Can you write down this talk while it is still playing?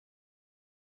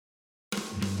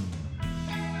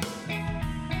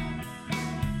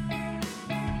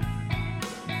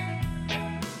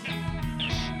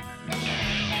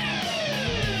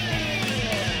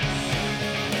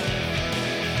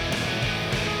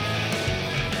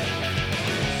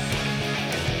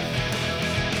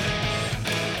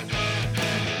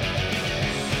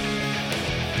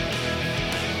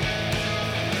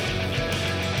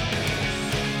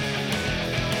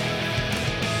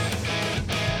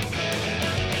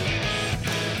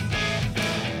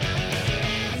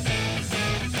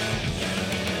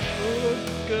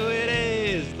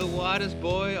whitest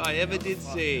boy I ever did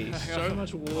see. So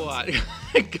much white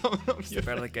coming off your Step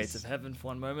out of the face. gates of heaven for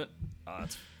one moment. Oh,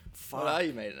 it's fuck. What are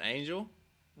you, mate? An angel?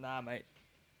 Nah, mate.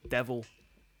 Devil.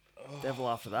 Devil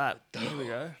after that. Here we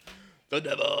go. The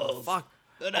devil. Fuck.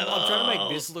 The I'm devil. trying to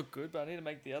make this look good, but I need to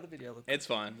make the other video look good. It's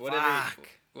fine. Fuck.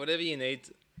 Whatever you need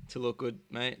to look good,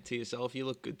 mate, to yourself. You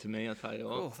look good to me, I'll tell you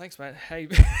what. Cool, thanks, mate. Hey,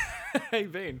 how you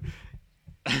been?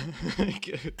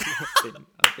 Good.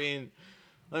 I've been...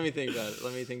 Let me think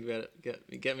about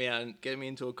it. Get me out and get me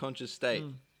into a conscious state.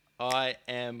 I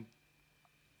am...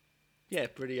 Yeah,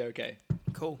 pretty okay.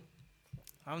 Cool.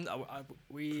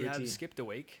 We have Pretty. skipped a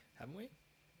week, haven't we?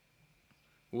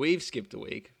 We've skipped a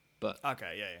week, but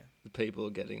Okay, yeah. the people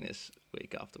are getting this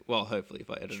week after. Well, hopefully, if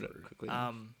I edit it quickly.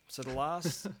 So the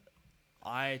last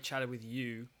I chatted with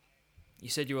you, you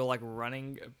said you were like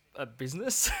running a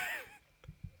business.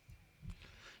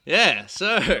 Yeah,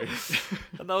 so...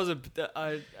 And that was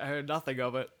I heard nothing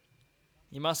of it.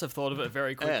 You must have thought of it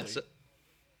very quickly. Yeah, so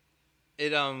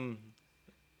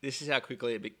this is how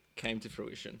quickly it came to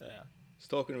fruition. Yeah. I was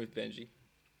talking with Benji,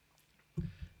 and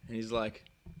he's like,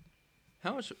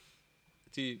 "How much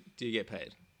do you get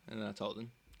paid?" And then I told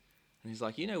him, and he's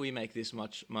like, "We make this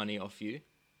much money off you,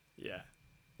 Yeah.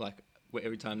 like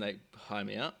every time they hire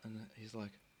me out." And he's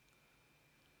like,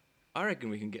 "I reckon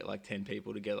we can get like 10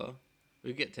 people together. We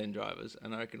could get 10 drivers,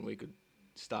 and I reckon we could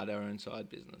start our own side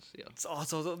business." Yeah. So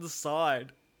it's on the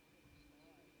side.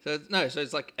 So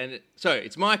it's like,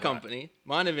 it's my company,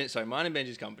 mine and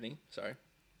Benji's company. Sorry.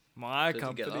 My So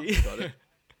company. together, got it.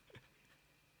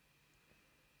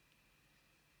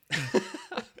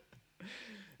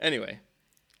 Anyway,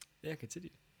 Yeah, continue.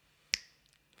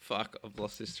 fuck, I've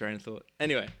lost this train of thought.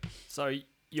 Anyway, So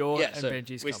you're and so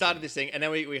Benji's we company. started this thing, and then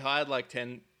we hired like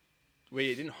 10.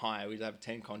 We didn't hire. We'd have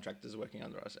 10 contractors working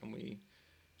under us, and we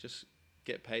just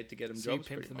get paid to get them So you jobs.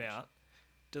 pimp pretty them much. out.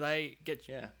 Do they get?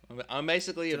 Yeah, I'm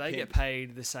basically Do a they pimp. get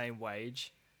paid the same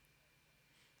wage?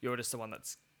 You're just the one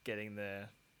that's getting the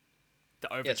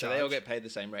overcharge. Yeah, so they all get paid the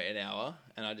same rate an hour,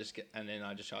 and then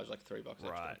I just charge like $3 extra.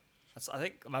 right. I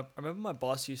think I remember my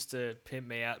boss used to pimp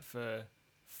me out for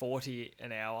 40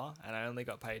 an hour, and I only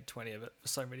got paid 20 of it for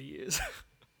so many years.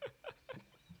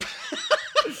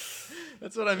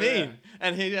 That's what I mean.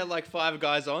 And he had like 5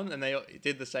 guys on, and they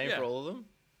did the same Yeah. for all of them.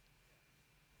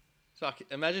 Fuck,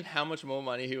 imagine how much more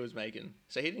money he was making.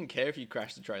 So he didn't care if you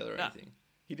crashed the trailer or Nah. anything.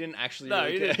 He didn't actually No,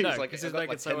 really he care. didn't. He No, was like, because "I he's got making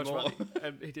like so 10 much more." money,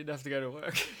 and he didn't have to go to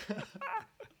work.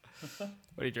 What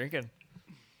are you drinking?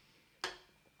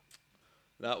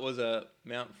 That was a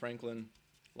Mount Franklin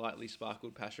lightly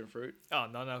sparkled passion fruit. Oh,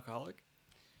 non-alcoholic.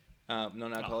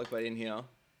 Non-alcoholic, but in here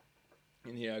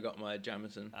I got my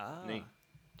Jameson. Neat.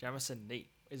 Jameson neat.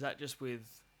 Is that just with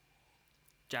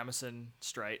Jameson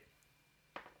straight?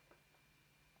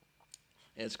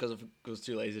 Yeah, it's because I was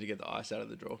too lazy to get the ice out of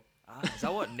the drawer. Is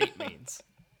that what neat means?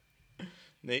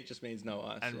 Neat just means no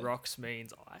ice. And yeah. rocks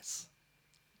means ice.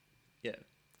 Yeah,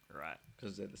 Right.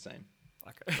 because they're the same.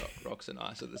 Okay. Rocks and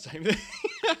ice are the same thing.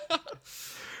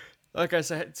 Okay.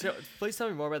 So please tell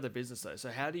me more about the business though. So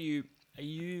are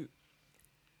you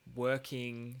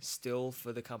working still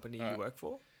for the company you work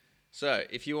for? So,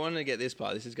 if you want to get this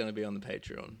part, this is going to be on the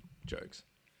Patreon jokes.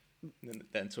 And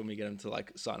that's when we get them to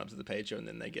like sign up to the Patreon, and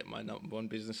then they get my number one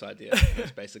business idea.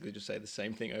 It's basically just say the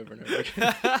same thing over and over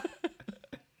again.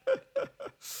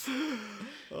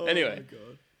 Anyway, my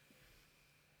God.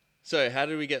 so how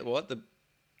did we get what?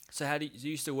 So how do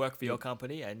you still work for your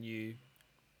company, and you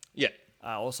Yeah.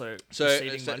 are also So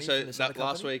receiving money from this other that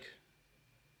last company? week.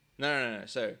 No.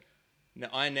 So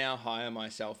I now hire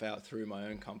myself out through my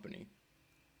own company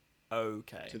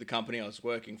Okay. to the company I was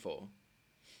working for.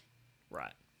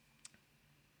 Right.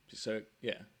 So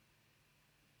yeah.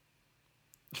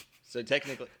 So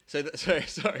technically, sorry.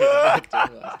 I'm back to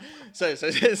realize. So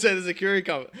there's a courier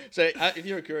company. So if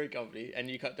you're a courier company and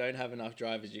you don't have enough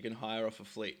drivers, you can hire off a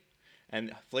fleet,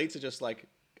 and fleets are just like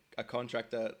a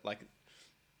contractor like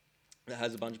that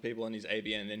has a bunch of people on his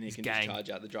ABN, and then he can just charge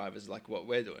out the drivers like what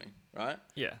we're doing, right?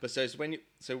 Yeah. But so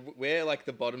we're like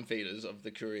the bottom feeders of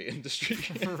the courier industry,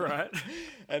 Right.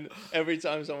 And every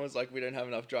time someone's like, we don't have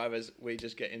enough drivers, we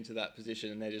just get into that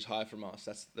position and they just hire from us.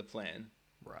 That's the plan.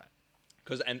 Right.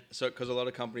 Because a lot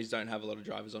of companies don't have a lot of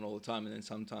drivers on all the time, and then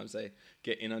sometimes they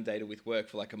get inundated with work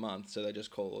for like a month, so they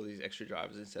just call all these extra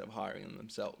drivers instead of hiring them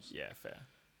themselves. Yeah. Fair.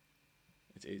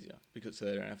 It's easier because so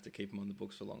they don't have to keep them on the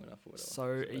books for long enough or whatever. So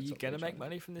are that's you what gonna we're make trying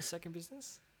money from this second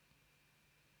business?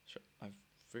 to do. Sure. I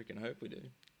freaking hope we do.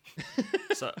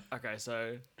 So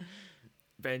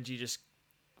Benji just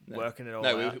No. working it all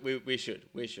No, out. we should.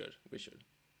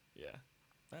 Yeah.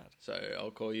 Mad. So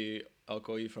I'll call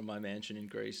you from my mansion in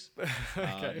Greece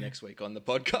Okay. next week on the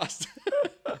podcast.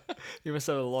 You must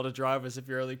have a lot of drivers if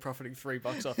you're only profiting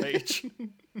 $3 off each.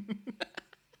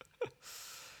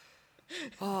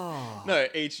 Oh. No,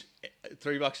 each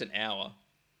 $3 an hour.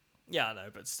 Yeah, I know,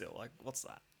 but still, like, what's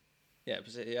that? Yeah,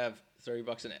 but you have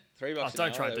 $3 an $3 Oh, an don't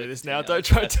hour, try to do that's this 10 now. hours. Don't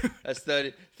try to. That's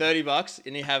 $30,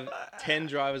 and you have 10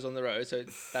 drivers on the road, so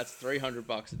that's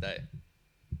 $300 a day.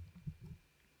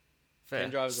 Fair. 10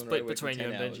 drivers on the Split road working between you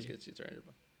 10 and hours Benji. gets you $300.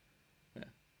 Yeah,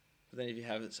 but then if you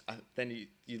have it, then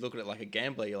you look at it like a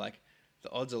gambler. You're like,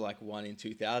 the odds are like 1 in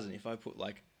 2,000. If I put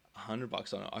like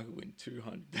 $100 on it, I could win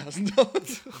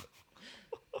 $200,000.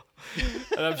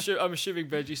 And I'm assuming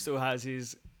Benji still has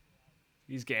his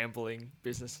gambling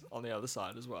business on the other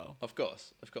side as well. Of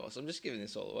course. I'm just giving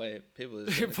this all away. People are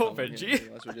just Poor gonna come Benji. in and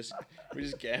realize we're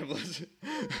just gamblers.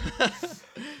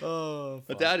 Oh,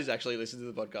 My dad is actually listening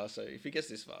to the podcast, so if he gets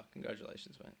this far,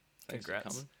 congratulations, mate. Thanks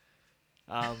congrats.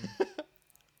 for coming.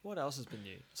 What else has been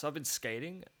new? So I've been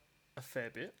skating a fair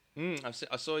bit.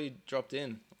 I saw you dropped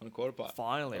in on a quarter pipe.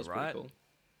 Finally, That was pretty right? cool.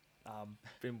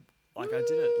 Been like I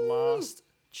did it last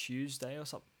Tuesday or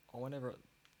something, or whenever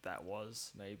that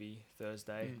was, maybe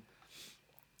Thursday.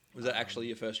 Was that actually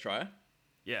your first try?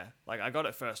 Yeah, like I got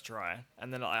it first try,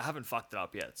 and then I haven't fucked it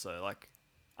up yet. So like,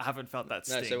 I haven't felt that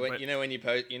sting. No, so when but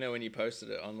you posted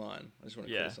it online, I just want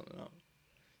to clear something up.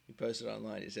 You posted it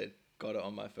online. You said, "Got it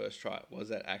on my first try." Was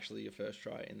that actually your first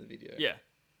try in the video? yeah.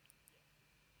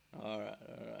 All right,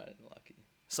 lucky.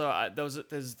 So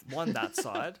there's one that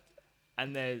side,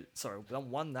 and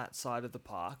one that side of the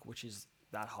park, which is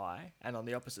that high, and on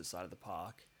the opposite side of the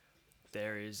park,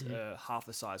 there is half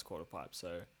the size quarter pipe.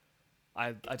 So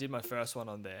I did my first one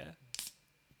on there,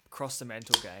 crossed the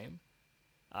mental game,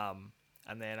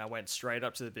 and then I went straight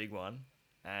up to the big one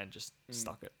and just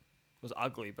stuck it. It was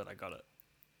ugly, but I got it.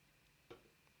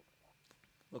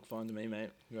 Look fine to me,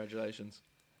 mate. Congratulations.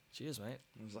 Cheers, mate.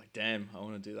 I was like, damn, I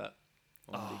want to do that.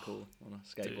 I want to be cool on a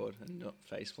skateboard and not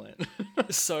face plant.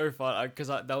 It's so fun because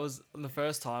that was the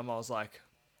first time I was like,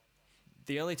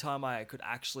 the only time I could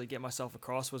actually get myself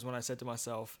across was when I said to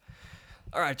myself,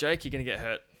 all right, Jake, you're going to get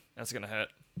hurt. That's going to hurt.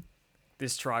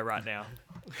 This try right now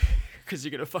because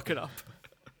you're going to fuck it up.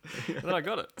 And then I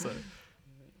got it. So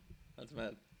That's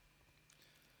mad.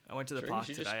 I went to the park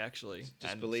today, actually.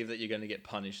 Just believe that you're going to get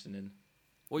punished and then...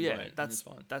 Well, yeah, Right,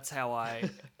 that's how I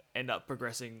end up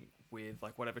progressing with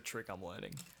like whatever trick I'm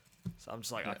learning. So I'm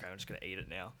just like, okay, I'm just gonna eat it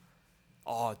now.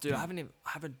 Oh, dude, I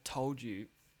haven't told you.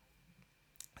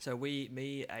 So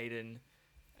me, Aiden,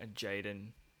 and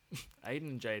Jaden,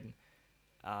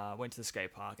 went to the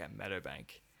skate park at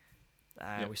Meadowbank,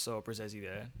 and we saw Brazesi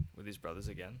there with his brothers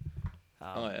again.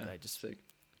 They just sick.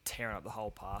 tearing up the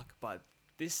whole park. But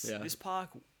this park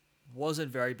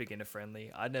wasn't very beginner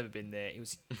friendly. I'd never been there. It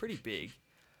was pretty big.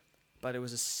 But it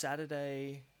was a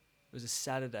Saturday.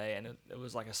 And it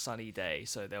was like a sunny day.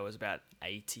 So there was about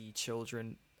 80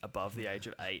 children above the age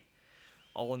of 8,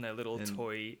 all on their little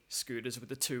toy scooters with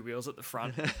the 2 wheels at the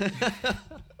front.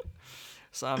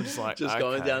 So I'm just like,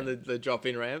 going down the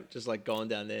drop-in ramp, just like going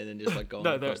down there and then just like going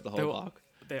across the whole park.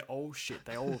 They're all shit.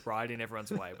 They all ride in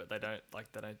everyone's way, but they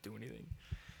don't do anything.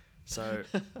 So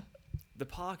the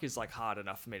park is like hard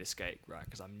enough for me to skate, right?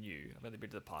 Because I'm new. I've only been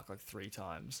to the park like 3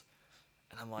 times.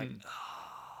 And I'm like,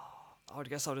 I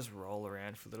guess I'll just roll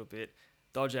around for a little bit,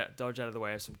 dodge out of the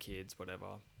way of some kids, whatever.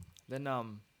 Then I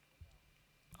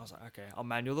was like, okay, I'll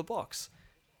manual the box.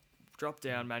 Drop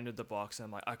down, manual the box, and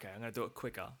I'm like, okay, I'm gonna do it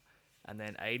quicker. And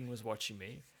then Aiden was watching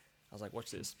me. I was like,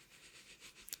 watch this.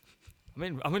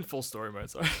 I'm in full story mode,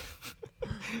 so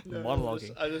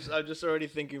monologuing. I'm just already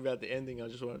thinking about the ending. I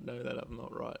just want to know that I'm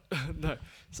not right. No,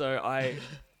 so I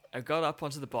got up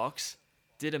onto the box,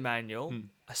 did a manual.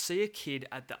 I see a kid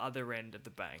at the other end of the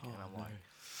bank, and I'm like,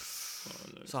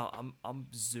 so I'm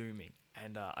zooming,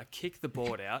 and I kick the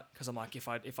board out because I'm like,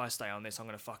 if I stay on this, I'm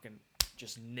gonna fucking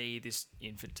just knee this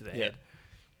infant to the head.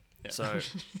 Yeah. So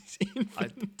I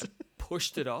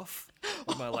pushed it off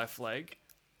with my left leg.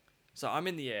 So I'm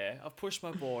in the air. I've pushed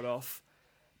my board off.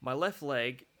 My left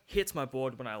leg hits my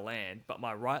board when I land, but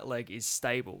my right leg is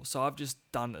stable. So I've just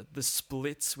done the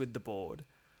splits with the board,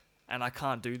 and I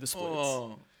can't do the splits.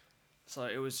 Oh. So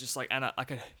it was just like, and I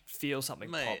could feel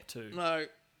something pop too. No.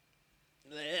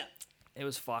 Yeah. It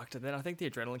was fucked. And then I think the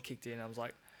adrenaline kicked in. I was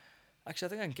like, actually, I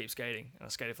think I can keep skating. And I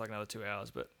skated for like another 2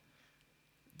 hours. But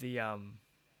the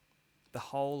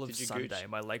whole of Sunday,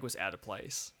 my leg was out of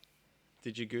place.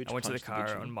 Did you gooch? I went to the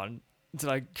car on Monday. Did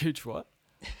I gooch what?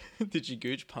 Did you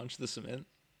gooch punch the cement?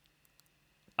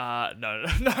 No.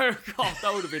 God,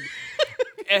 that would have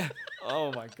been.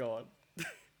 Oh my god.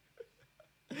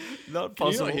 Not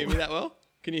possible. Can you not hear me that well?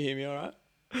 Can you hear me all right?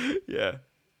 Yeah.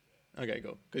 Okay,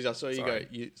 cool. Because I saw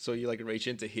you Sorry. you like reach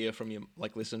in to hear from your,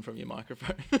 like listen from your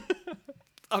microphone.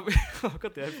 I've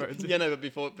got the headphones in. Yeah, no, but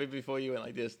before you went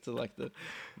like this to like the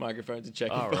microphone to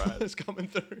check if right. it's coming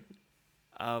through.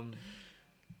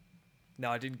 No,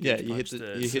 I didn't Yeah, get you hit to the-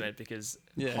 the you hit- cement because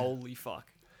Yeah. holy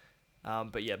fuck.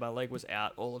 But yeah, my leg was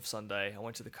out all of Sunday. I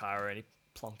went to the car and he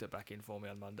plonked it back in for me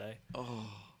on Monday. Oh,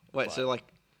 wait. But- So like,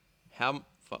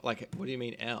 like what do you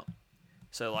mean out?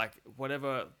 So like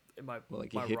whatever my Well,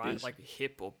 like your my hip right is. like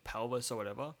hip or pelvis or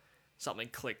whatever, something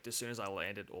clicked as soon as I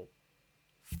landed all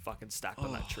fucking stacked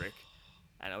on that trick,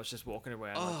 and I was just walking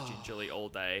around like gingerly all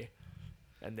day,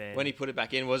 and then When he put it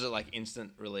back in, was it like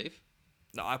instant relief?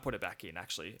 no, I put it back in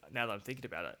actually. Now that I'm thinking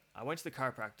about it, I went to the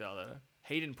chiropractor though.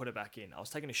 He didn't put it back in. I was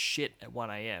taking a shit at 1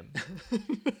 a.m.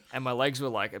 and my legs were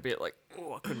like a bit like,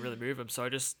 oh, I couldn't really move them, so I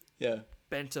just Yeah.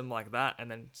 bent them like that, and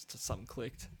then something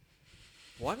clicked.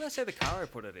 Why did I say the chiro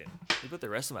put it in? He put the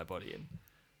rest of my body in.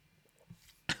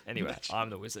 Anyway, I'm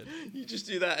the wizard. You just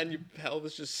do that and your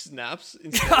pelvis just snaps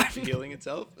instead of healing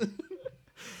itself.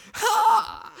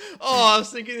 Oh, I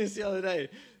was thinking this the other day.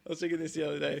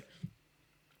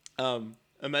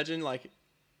 Imagine like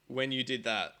when you did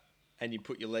that and you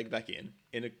put your leg back in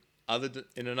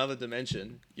another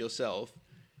dimension, yourself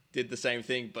did the same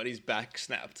thing, but his back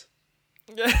snapped.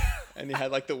 Yeah. And he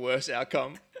had like the worst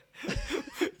outcome.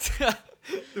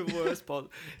 The worst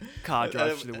car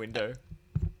drives through the window.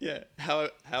 Yeah, how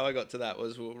I got to that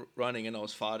was we were running and I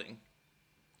was farting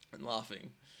and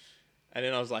laughing. And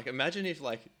then I was like, imagine if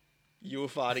like you were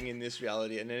farting in this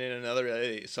reality and then in another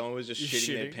reality someone was just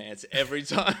shitting their pants every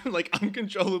time, like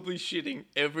uncontrollably shitting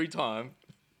every time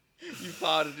you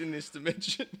farted in this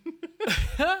dimension.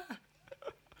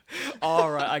 Oh,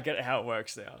 right, I get how it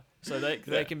works now. So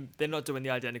they're not doing the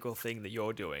identical thing that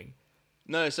you're doing.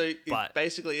 No, so it But-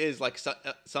 basically is like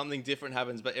something different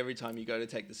happens, but every time you go to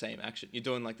take the same action, you're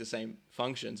doing like the same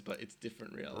functions, but it's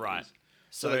different realities. Right.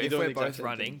 So like, you're if doing we're the exact both same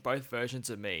running, thing. both versions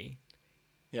of me,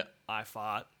 Yeah. I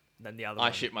fart, then the other I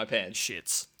one shit my pants.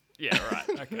 shits. Yeah, right.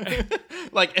 Okay.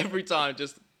 Like every time,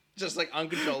 just like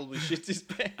uncontrollably shits his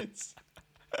pants.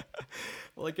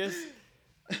 Well, I guess.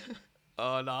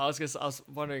 Oh no, I was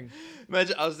wondering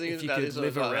Imagine, I was if thinking you about could this.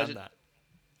 live around that.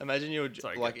 Imagine you were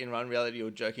Sorry, like go. in one reality you were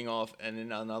jerking off, and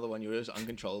in another one you were just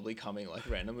uncontrollably coming like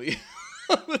randomly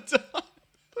all the time.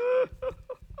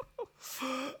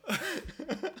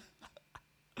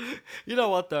 You know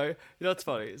what though? You know what's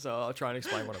funny? So I'll try and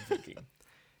explain what I'm thinking.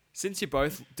 Since you're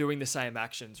both doing the same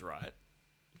actions, right?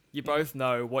 You both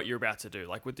know what you're about to do.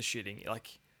 Like with the shitting,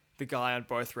 like the guy on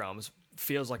both realms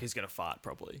feels like he's gonna fart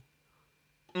probably,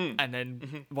 and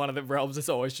then one of the realms is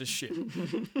always just shit.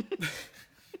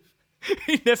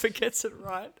 He never gets it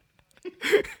right.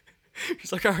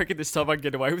 He's like, I reckon this time I can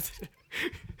get away with it.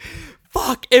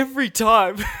 Fuck, every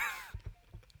time.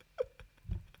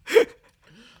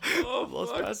 Oh,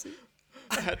 Lost fuck. Bassy.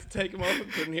 I had to take him off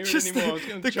and couldn't hear it Just anymore. I was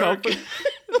going to the choke.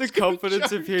 the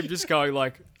confidence of him just going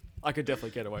like, I could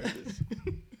definitely get away with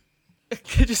this.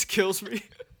 It just kills me.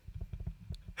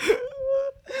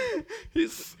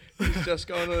 He's just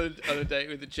gone on a date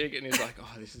with a chick and he's like, oh,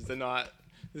 this is the night.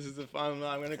 This is the final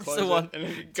night. I'm going to close the it. one. And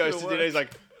then he goes to gonna dinner. He's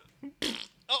like,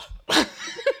 oh.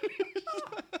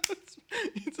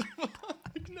 It's like,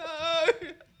 no.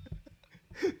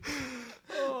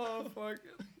 Oh, fuck.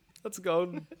 That's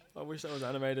gone. I wish that was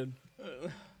animated.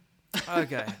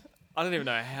 Okay. I don't even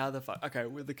know how the fuck. Okay,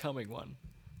 with the coming one.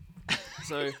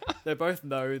 So they both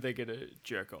know they're going to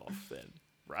jerk off then,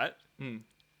 right?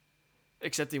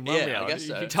 Except in one Yeah, I reality, guess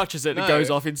so. he touches it and No. it goes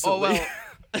off instantly. Oh,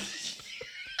 well.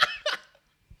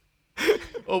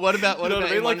 Or what about You know what I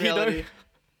mean? in one Like, you know- reality?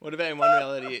 What about in one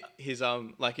reality? His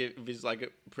like if he's like a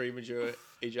premature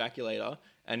ejaculator,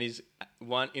 and he's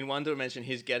in one dimension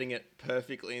he's getting it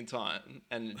perfectly in time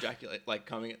and ejaculate like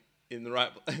coming in the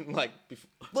right like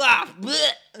blah, blah,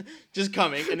 just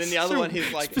coming, and then the other So one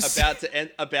he's like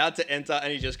specific. about to enter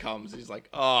and he just comes. He's like,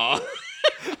 oh.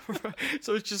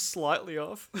 So it's just slightly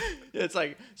off. Yeah, it's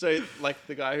like so like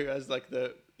the guy who has like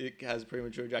has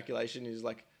premature ejaculation is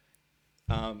like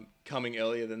coming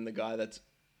earlier than the guy that's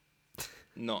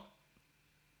not.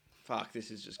 Fuck,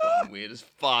 this is just gotten weird as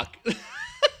fuck.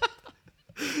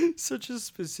 Such a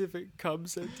specific cum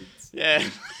sentence. Yeah.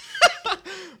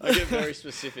 I get very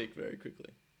specific very quickly.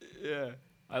 Yeah.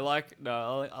 I like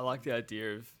the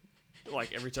idea of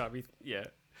like every time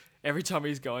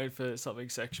he's going for something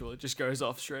sexual, it just goes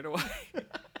off straight away.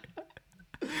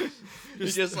 He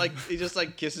just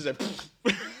like kisses her.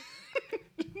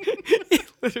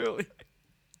 Literally.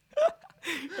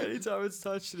 Anytime it's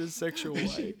touched in a sexual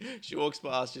way. She walks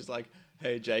past, she's like,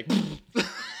 "Hey, Jake."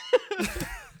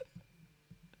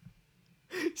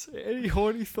 So any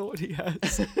horny thought he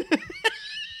has.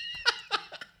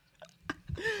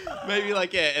 Maybe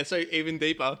like, yeah, and so even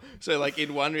deeper. So like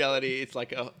in one reality, it's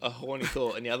like a horny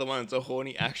thought, and the other one, it's a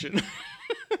horny action.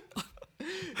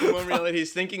 In one reality,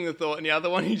 he's thinking the thought, and the other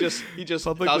one, he just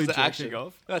Publicly does the action. jerking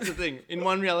off. That's the thing. In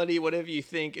one reality, whatever you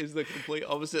think is the complete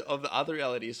opposite of the other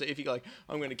reality. So if you're like,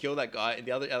 I'm going to kill that guy, in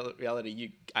the other reality, you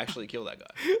actually kill that guy.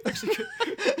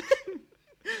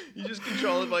 You just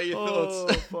control it by your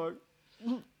thoughts. Fuck.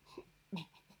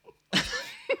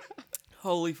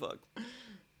 Holy fuck.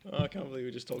 Oh, I can't believe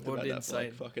we just talked What about that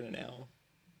insane. for like fucking an hour.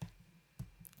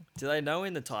 Do they know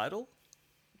in the title?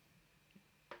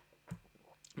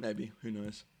 Maybe. Who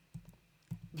knows?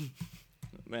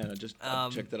 Man, I just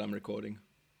checked that I'm recording.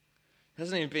 It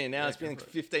hasn't even been an hour. It's been like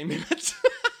 15 minutes.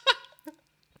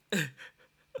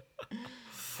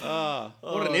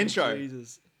 What an intro.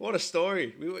 Jesus. What a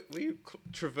story. We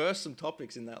traversed some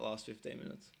topics in that last 15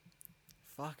 minutes.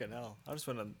 Fucking hell. I just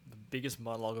went on the biggest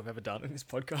monologue I've ever done in this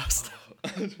podcast. I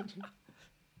didn't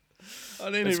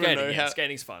But even skating, know yeah, how.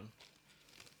 skating's fun.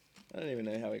 I don't even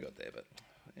know how we got there, but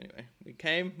anyway, we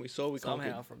came, we saw, we Somehow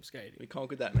conquered. from skating. We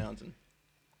conquered that mountain.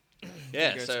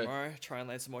 Yeah, Go so tomorrow, try and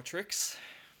land some more tricks.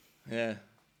 yeah,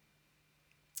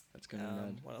 that's gonna be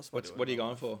mad. What else? What are you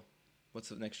going for? What's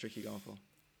the next trick you're going for?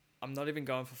 I'm not even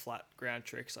going for flat ground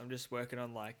tricks. I'm just working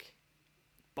on like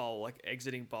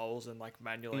exiting bowls and like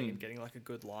manually and getting like a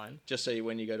good line. Just so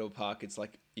when you go to a park, it's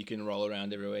like you can roll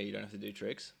around everywhere. You don't have to do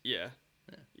tricks. Yeah,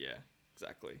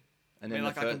 exactly. And I mean, then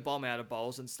like I can bomb out of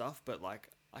bowls and stuff, but like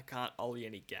I can't ollie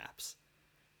any gaps.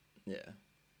 Yeah.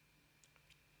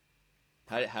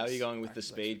 How are you going with the Practice,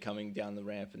 speed coming down the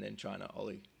ramp and then trying to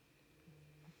ollie?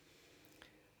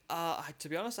 To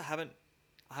be honest, I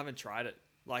haven't tried it.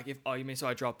 Like you mean so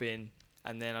I drop in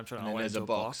and then I'm trying to And then ollie there's into a a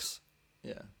box. box?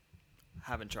 Yeah.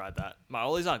 Haven't tried that. My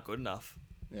ollies aren't good enough.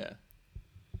 Yeah.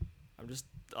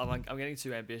 I'm getting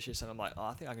too ambitious and I'm like,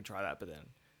 I think I can try that, but then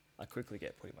I quickly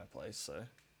get put in my place. So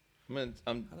I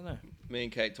don't know. Me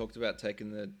and Kate talked about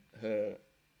taking her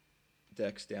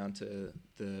decks down to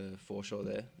the foreshore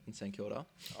there in St Kilda.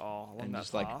 Oh, along And that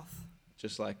just, like, path.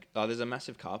 There's a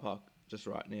massive car park just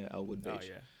right near Elwood Beach. Oh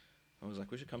yeah. I was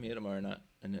like, we should come here tomorrow night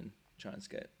and then try and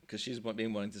skate because she's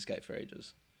been wanting to skate for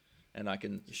ages, and I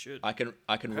can You should. I can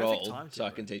Perfect roll, time to, so I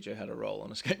bro. can teach her how to roll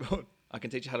on a skateboard. I can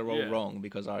teach her how to roll Yeah. wrong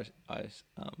because I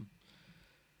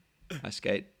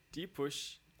skate Do you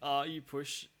push? You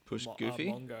push. goofy.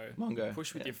 Mongo.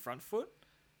 Push with yeah. your front foot.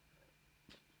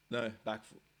 No, back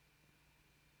foot.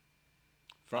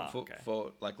 Front foot okay.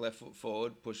 forward, like left foot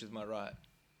forward, push with my right.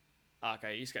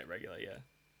 Okay, you skate regular, yeah.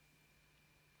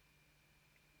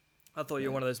 I thought you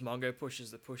were one of those Mongo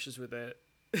pushers that pushes with their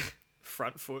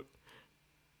front foot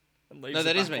and leaves No,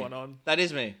 that the is back me. one on. That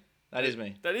is me. That is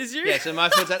me. That is you. Yeah, so my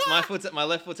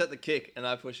left foot's at the kick, and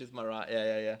I push with my right.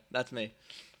 Yeah. That's me,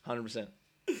 100%.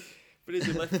 But is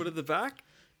your left foot at the back?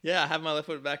 Yeah, I have my left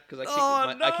foot back because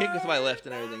I kick with my left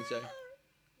and everything. So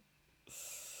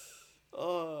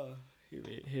Oh,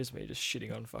 here's me just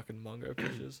shitting on fucking Mongo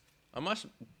pushers. I must.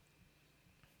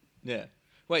 Yeah.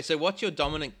 Wait. So what's your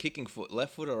dominant kicking foot?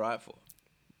 Left foot or right foot?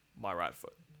 My right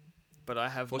foot. But I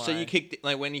have Well, so you kick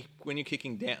like when you're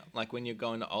kicking down, like when you're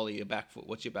going to ollie your back foot.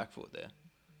 What's your back foot there?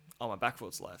 Oh, my back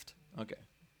foot's left. Okay.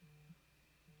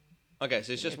 Okay,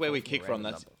 so it's just Yeah, where we come from kick a from.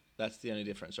 random That's the only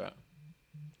difference, right?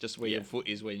 Just where your foot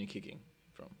is when you're kicking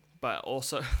from. But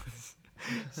also,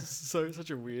 such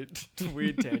a weird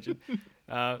tangent.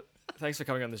 Thanks for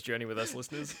coming on this journey with us,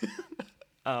 listeners.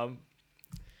 Hang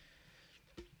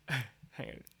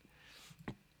on.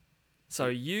 So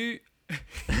you.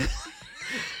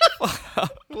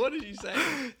 What did you say?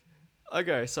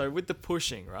 Okay, so with the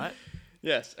pushing, right?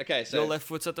 Yes. Okay. So Your left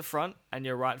foot's at the front and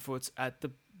your right foot's at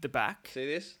the back. see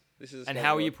this? This is. A And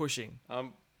how are skateboard. you pushing?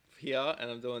 I'm here and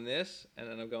I'm doing this and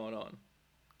then I'm going on.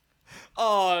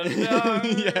 Oh no!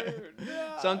 Yeah.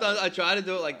 No. Sometimes I try to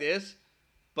do it like this,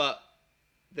 but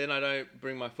then I don't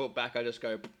bring my foot back. I just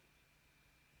go.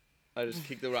 I just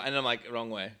kick the right, and I'm like wrong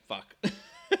way. Fuck.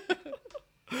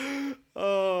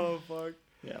 Oh fuck!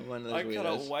 Yeah, I'm one of those I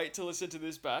cannot weirdos. wait to listen to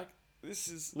this back. This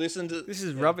is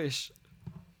Yeah. rubbish.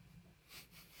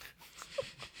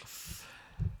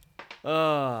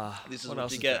 This is what what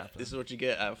else you has get. happened? This is what you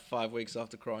get at 5 weeks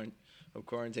after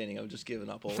quarantining. I've just given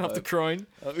up all Not the hope. groin.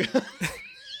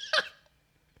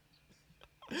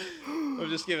 I've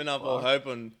just given up all hope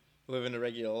on living a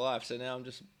regular life. So now I'm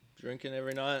just drinking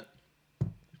every night.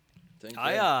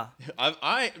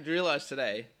 I realized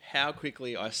today how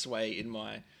quickly I sway in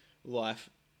my life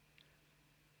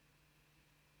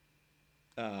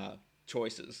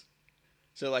choices.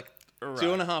 So like Right.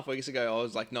 2.5 weeks ago, I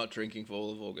was like not drinking for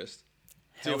all of August.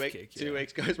 Two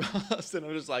weeks goes past, and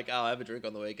I'm just like, oh, I'll have a drink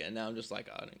on the weekend. Now I'm just like,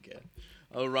 oh, I don't care.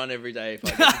 I'll run every day if I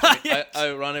get to drink.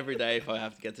 I'll run every day if I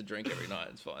have to get to drink every night.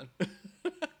 It's fine.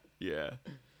 Yeah.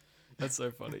 That's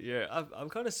so funny. Yeah, I'm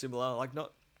kind of similar. Like,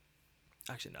 not...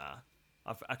 Actually, nah.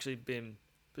 I've actually been...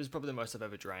 This is probably the most I've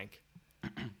ever drank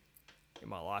in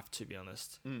my life, to be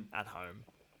honest, at home.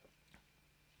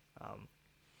 I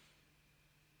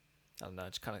don't know.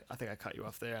 Just kind of... I think I cut you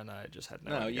off there, and I just had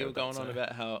no... No, you were going on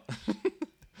about how...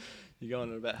 You're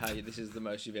going on about how this is the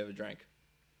most you've ever drank.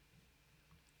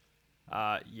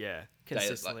 Yeah,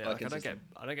 consistently. Like I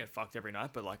don't get fucked every night,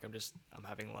 but like I'm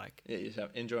having like you're just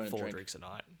enjoying 4 a drink. drinks a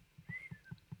night.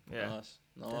 Yeah, nice.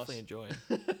 Definitely enjoying.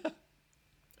 I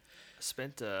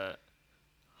spent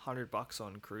 $100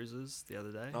 on cruises the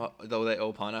other day. Oh, were they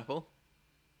all pineapple?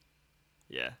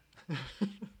 Yeah.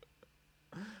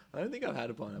 I don't think I've had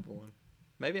a pineapple one.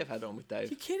 Maybe I've had one with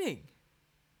Dave. You're kidding.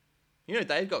 You know,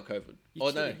 Dave got COVID.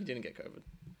 You're no, kidding. he didn't get COVID.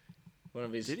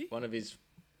 Did he?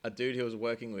 A dude he was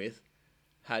working with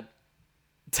had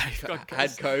Dave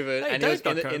had COVID, Hey, and Dave he was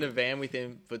got in a COVID. van with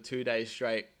him for 2 days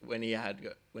straight when he had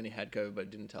COVID, but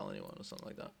didn't tell anyone or something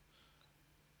like that.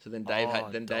 So then Dave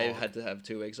had to have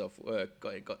 2 weeks off work.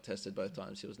 Got tested both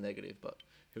times. He was negative, but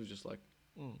he was just like,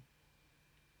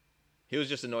 he was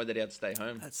just annoyed that he had to stay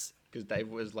home. That's because Dave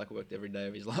was like worked every day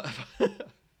of his life.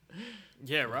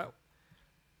 Yeah, right.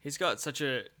 He's got such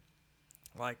a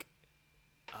like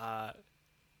a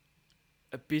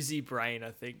busy brain. I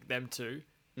think them two.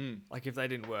 Like if they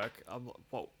didn't work,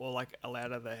 like allowed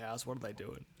out of their house. What are they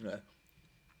doing? Yeah.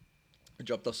 I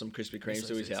dropped off some Krispy Kremes So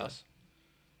to his seriously. house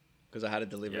because I had a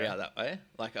delivery out that way.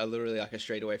 Like I literally like a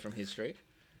street away from his street.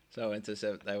 So I went to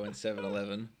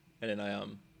 7-Eleven, and then I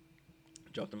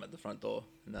dropped him at the front door,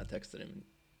 and I texted him. And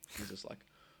he was just like,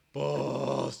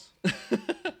 "Boss."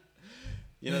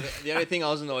 You know, the only thing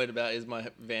I was annoyed about is my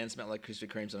van smelled like Krispy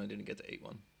Kremes, and I didn't get to eat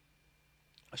one.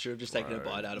 I should have just taken a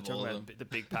bite out of all of them. The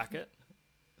big packet.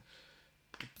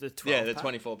 The 12 Yeah, the pack?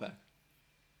 24 pack.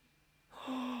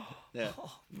 Yeah,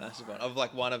 massive one. Of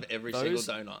like one of every single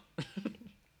donut.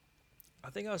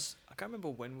 I can't remember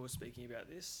when we were speaking about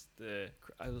this.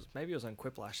 Maybe it was on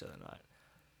Quiplash the other night.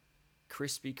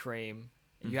 Krispy Kreme.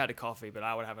 You had a coffee, but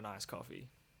I would have an iced coffee.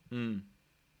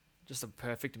 Just a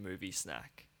perfect movie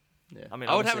snack. Yeah, I mean,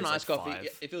 I would have an obviously iced it's like coffee.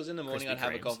 5 If it was in the morning, Krispy I'd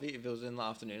have a Kremes. coffee. If it was in the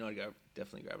afternoon, I'd go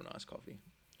definitely grab an iced coffee.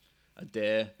 A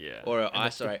Dare. Yeah. Or an And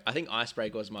ice. Sorry, I think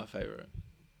Icebreaker was my favorite.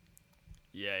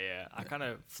 Yeah. I kind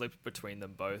of flipped between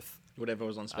them both. Whatever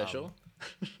was on special.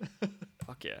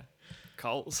 Fuck yeah.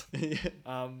 Coles.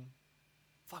 Yeah.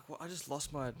 Fuck, I just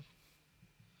lost my...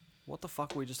 What the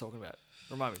fuck were we just talking about?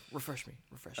 Remind me. Refresh me.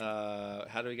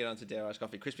 How do we get onto Dare iced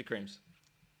coffee? Krispy Kremes.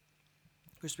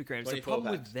 Krispy Kremes. The 24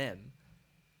 problem packs. with them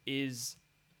is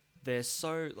they're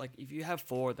so... Like, if you have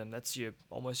 4 of them, that's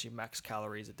almost your max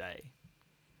calories a day.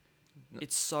 No.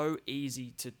 It's so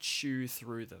easy to chew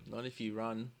through them. Not if you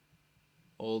run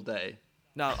all day.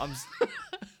 No,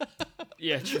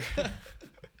 yeah, true.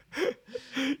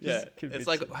 Yeah, it's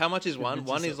like how much is one?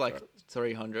 One is like yourself,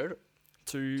 300,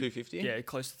 250. Yeah,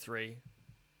 close to 3.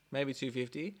 Maybe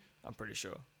 250. I'm pretty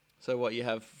sure. So what you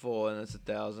have 4 and it's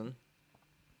 1,000.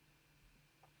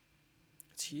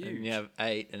 It's huge. And you have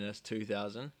 8 and it's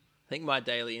 2,000. I think my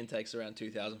daily intake's around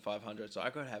 2,500, so I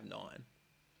could have 9.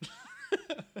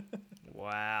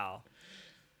 Wow.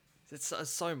 It's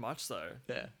so much though.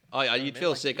 Yeah. Oh yeah, you'd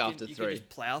feel sick after you 3. could just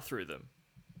plow through them.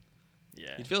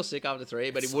 Yeah. You'd feel sick after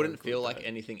 3, but It's it wouldn't so feel good, like though.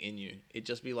 anything in you. It'd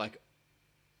just be like,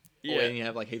 Yeah. oil, and you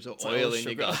have like heaps of It's like oil all in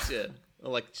your sugar. guts. Yeah.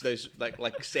 Or like those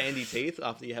like sandy teeth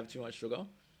after you have too much sugar.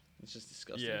 It's just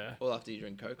disgusting. Yeah. Or after you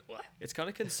drink Coke. It's kind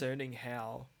of concerning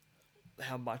how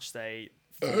much they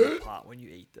fall apart when you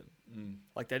eat them.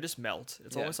 Like they just melt.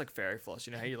 It's Yeah. almost like fairy floss.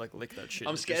 You know how you like lick that shit?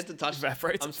 I'm and it scared just to touch.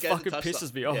 evaporates. I'm It scared fucking to touch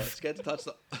pisses me Yeah, off. scared to touch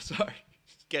the. Sorry,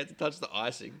 scared to touch the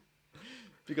icing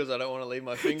because I don't want to leave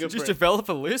my Did you fingerprint. just develop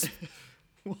a lisp?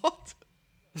 What?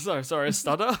 Sorry, a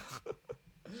stutter.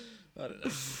 I don't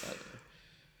know.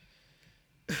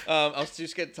 I was too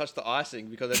scared to touch the icing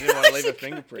because I didn't want to leave a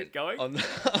fingerprint Keep going. on the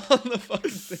fucking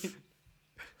thing.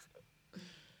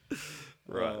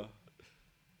 Right.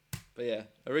 But yeah,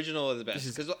 original are the best. This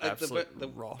is Because absolute the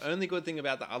rot. only good thing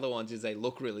about the other ones is they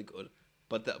look really good,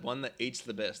 but the one that eats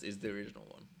the best is the original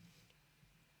one.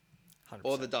 100%.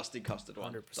 Or the dusty custard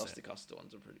one. 100%. Dusty custard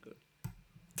ones are pretty good.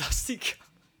 Dusty.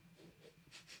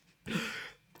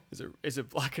 Is it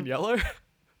black and yellow?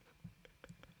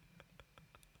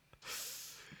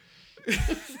 I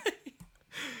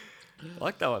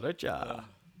like that one, don't ya?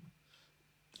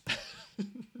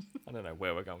 I don't know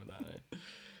where we're going with that. Eh?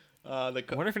 I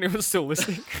wonder if anyone's still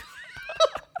listening.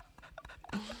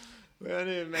 We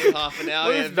only even made half an hour.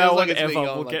 What Yeah, if it no feels one like it's been ever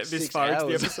going will like get this 6 far into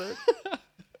the hours. episode?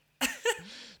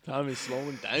 Time is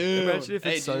slowing down. Imagine if it's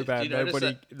Hey, so bad, do you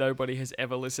notice nobody has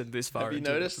ever listened this far have you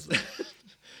into noticed? it.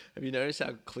 Have you noticed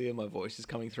how clear my voice is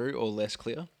coming through, or less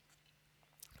clear?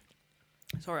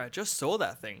 Sorry, I just saw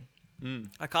that thing.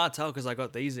 I can't tell because I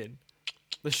got these in.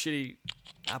 The shitty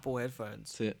Apple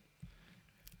headphones. That's it.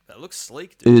 That looks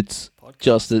sleek, dude. It's Podcast.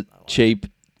 just a I like cheap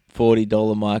 $40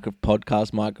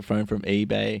 podcast microphone from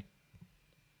eBay.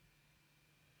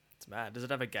 It's mad. Does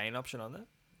it have a gain option on there?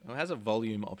 It has a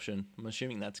volume option. I'm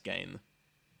assuming that's gain.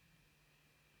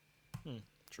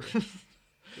 True.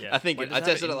 Yeah. I think Wait, I does it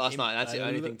have tested it last night. That's the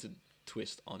only input? thing to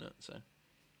twist on it. So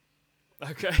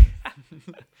Okay.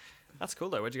 That's cool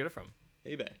though. Where'd you get it from?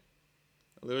 eBay.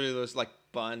 I literally was like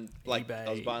buying I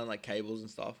was eBay. buying like cables and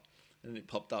stuff, and it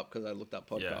popped up because I looked up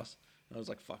podcasts. Yeah. And I was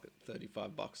like, "Fuck it,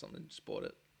 $35 something." Just bought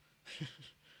it.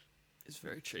 It's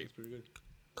very cheap. It's pretty good.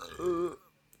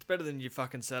 It's better than your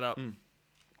fucking setup.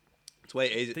 It's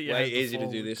way easy. That you Way had easier to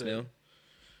before do this too. now.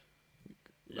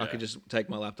 I Yeah. could just take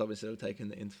my laptop instead of taking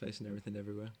the interface and everything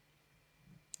everywhere.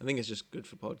 I think it's just good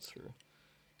for pods. True.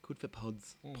 Good for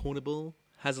pods. Portable.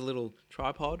 Has a little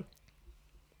tripod.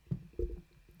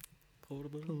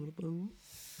 Portable.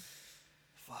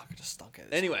 Fuck, I just stunk at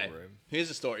this Anyway, whole room. here's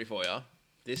a story for you.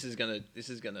 This is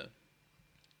gonna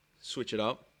switch it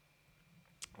up.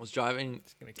 I was driving.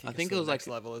 It's gonna kick I us think to it the was next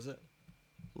like level, is it?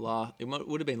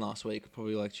 would have been last week,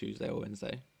 probably like Tuesday or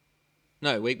Wednesday.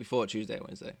 No, week before, Tuesday or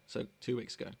Wednesday. So 2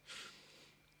 weeks ago.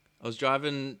 I was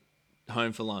driving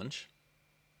home for lunch,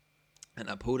 and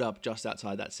I pulled up just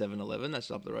outside that 7-Eleven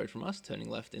that's up the road from us, turning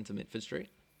left into Mitford Street.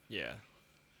 Yeah.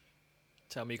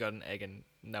 Tell me you got an egg and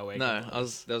no egg. No, in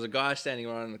place. there was a guy standing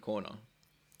right in the corner,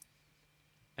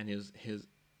 and he was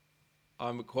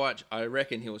I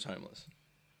reckon he was homeless.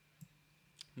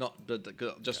 Not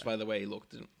just by the way he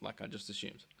looked, like I just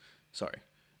assumed. Sorry.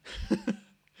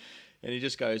 And he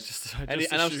just goes, and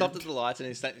I've stopped at the lights, and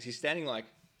he's standing like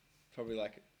probably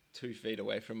like 2 feet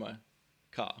away from my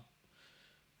car,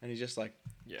 and he's just like,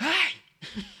 Yeah.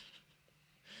 "Hey!"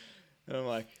 And I'm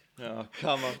like, "Oh,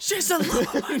 come on." She's the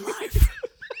love of my life.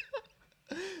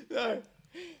 No.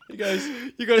 He goes,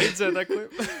 You got to insert that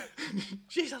clip.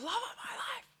 "She's the love of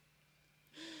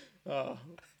my life."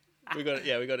 Oh, we got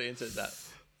to insert that.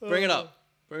 Bring it up.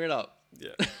 Yeah.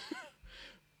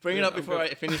 Bring it Yeah, up before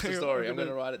I finish the hang on, story. I'm I'm going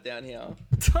to gonna- write it down here.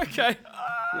 Okay.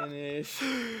 Finish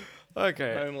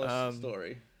Okay. homeless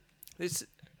story. This.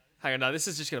 Hang on. No, this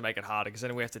is just gonna make it harder because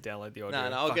then we have to download the audio.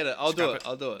 No, I'll Fuck, get it. I'll do scrap it.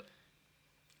 I'll do it.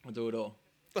 I'll do it all.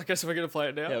 Okay, so we're gonna play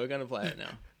it now. Yeah, we're going to play it now.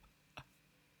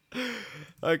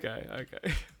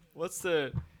 Okay. What's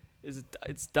the? Is it?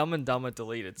 It's Dumb and Dumber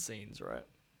deleted scenes, right?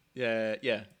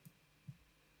 Yeah.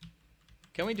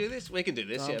 Can we do this? We can do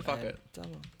this. Dumb Yeah, fuck and it.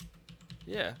 Dumber.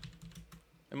 Yeah.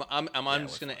 Am I Yeah,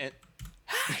 just going to...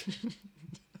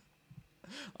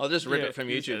 I'll just rip Yeah, it from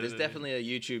just YouTube. edit There's it in. definitely a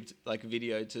YouTube like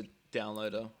video to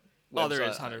download a Oh, there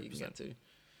is, website that you can 100%. get to.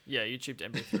 Yeah, YouTube to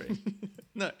MP3.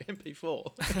 No,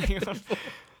 MP4. Hang on.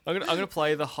 I'm gonna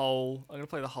play the whole. I'm gonna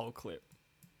play the whole clip.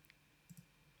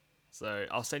 So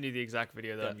I'll send you the exact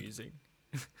video that Yeah. I'm using.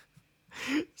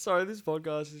 Sorry, this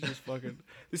podcast is just fucking.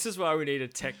 This is why we need a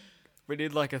tech. We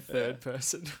need like a third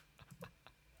person.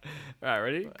 Alright,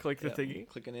 ready? Click the Yeah, thingy.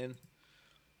 Clicking in.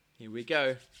 Here we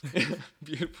go.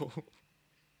 Beautiful.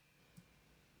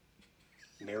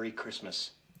 Merry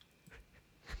Christmas.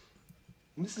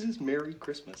 Mrs. Merry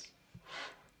Christmas.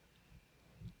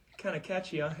 Kind of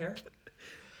catchy out here.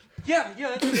 Yeah,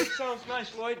 it sounds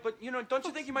nice, Lloyd, but, don't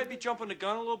you think you might be jumping the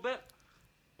gun a little bit?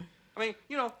 I mean,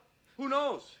 who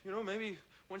knows? Maybe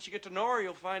once you get to know her,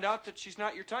 you'll find out that she's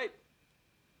not your type.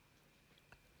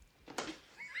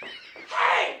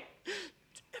 Hey!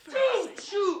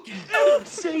 Don't you ever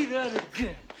say that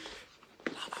again.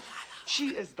 She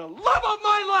is the love of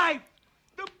my life!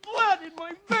 The blood in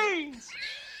my veins!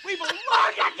 We belong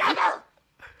together!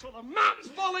 Till the mountains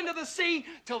fall into the sea,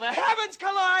 till the heavens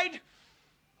collide,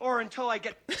 or until I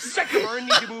get sick of her and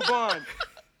need to move on.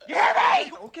 You hear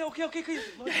me? Okay. You hear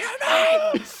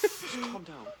me? Just calm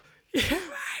down.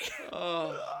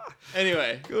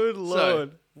 Anyway. Good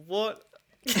lord. What?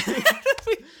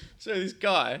 So this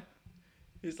guy,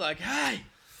 he's like, "Hey!"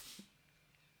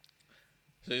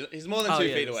 So he's more than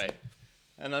 2 feet away.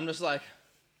 And I'm just like,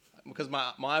 because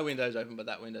my window's open, but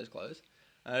that window's closed.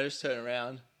 And I just turn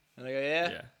around and I go,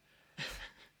 "Yeah."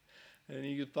 And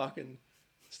he just fucking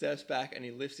steps back and he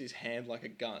lifts his hand like a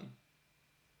gun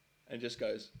and just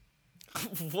goes,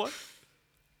 What?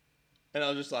 and I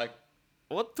was just like,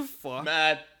 What the fuck?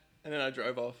 mad. And then I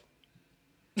drove off.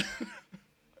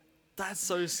 That's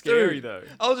so scary Dude, though.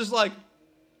 I was just like,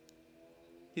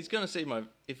 he's gonna see my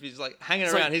if he's like hanging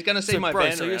So- around. He's gonna see my bro,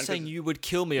 van so around. you're 'cause- saying you would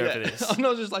kill me over this? I'm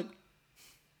not just like,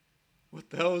 what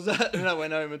the hell was that? And I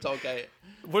went home and told Kate.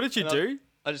 What did you And do?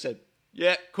 I just said,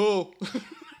 yeah, cool.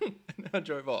 And I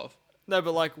drove off. No,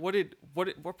 but like, what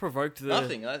provoked the...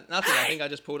 Nothing. Nothing. I think I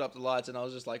just pulled up the lights and I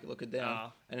was just like looking down.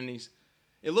 Ah. And then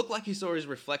it looked like he saw his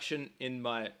reflection in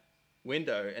my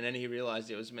window, and then he realized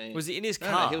it was me. Was he in his No,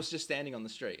 car? he was just standing on the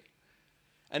street.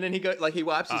 And then he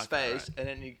wipes his Okay, face, and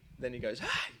then he goes,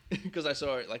 hey, because I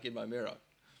saw it like in my mirror.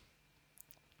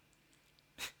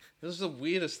 This was the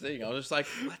weirdest thing. I was just like,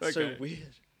 that's so Okay.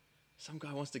 weird. Some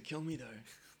guy wants to kill me though.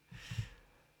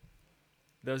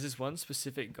 There was this one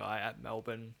specific guy at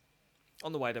Melbourne,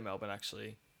 on the way to Melbourne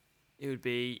actually. It would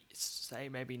be, say,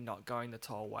 maybe not going the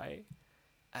tollway.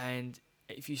 And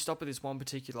if you stop at this one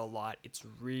particular light, it's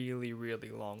really, really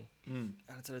long. And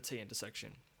it's at a T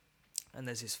intersection. And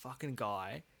there's this fucking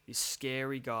guy, this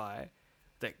scary guy,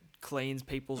 that cleans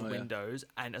people's windows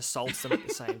and assaults them at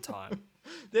the same time.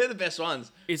 They're the best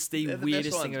ones. It's the They're the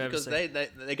weirdest best thing I've ones ever seen. because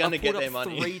they're gonna I've get pulled their up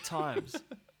money 3 times.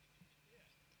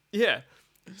 Yeah.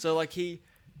 So like he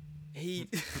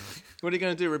What are you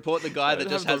going to do? Report the guy I that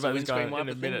haven't just thought has a about this guy windscreen in a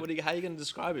wiper thing? minute. How are you going to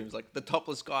describe him? He's like the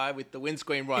topless guy with the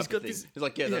windscreen wiper got thing. this- He's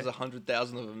like, yeah, there's yeah.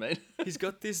 100,000 of them, mate. he's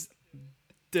got this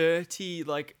dirty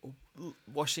like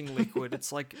washing liquid.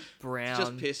 It's like brown. It's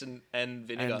just piss and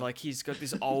vinegar. And like he's got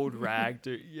this old rag,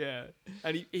 dude. Yeah,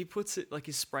 and he puts it like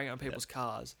he's spraying it on people's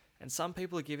cars, and some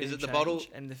people are giving Is him it the change, bottle-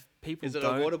 and if people Is it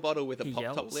don't, a water bottle with a he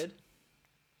pop-top yells. lid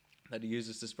that he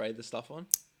uses to spray the stuff on?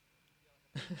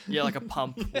 Yeah, like a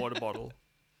pump water bottle.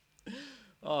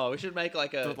 Oh, we should make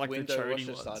like a But like the window chody washer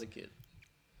ones. starter kit.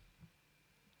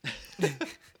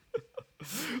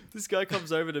 This guy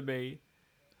comes over to me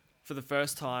for the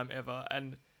first time ever,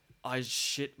 and I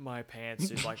shit my pants,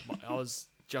 dude. Like I was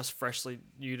just freshly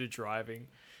new to driving,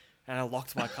 and I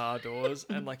locked my car doors,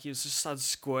 and like he was just started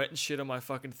squirting shit on my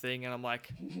fucking thing, and I'm like,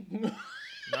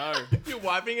 no, You're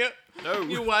wiping it? no.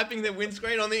 You're wiping the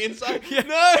windscreen on the inside? Yeah.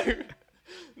 No!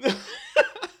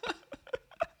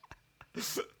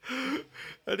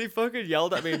 And he fucking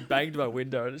yelled at me and banged my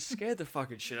window, and it scared the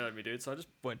fucking shit out of me, dude. So I just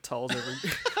went tolls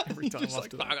every time Just like,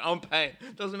 after fuck, that. I'm paying.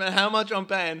 Doesn't matter how much I'm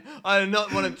paying. I do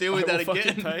not want to deal with I that will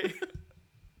fucking again. pay.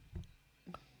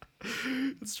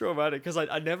 It's traumatic because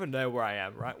I never know where I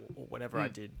am, right? Whenever I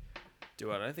did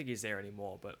do it, I don't think he's there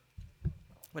anymore, but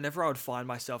whenever I would find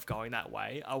myself going that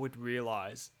way, I would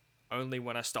realize only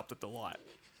when I stopped at the light.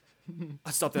 I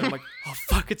stopped there and I'm like, oh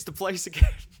fuck, it's the place again.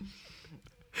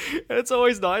 And it's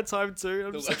always nighttime too.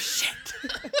 I'm just like, shit.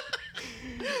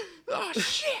 Oh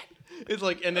shit! It's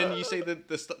like, and then you see then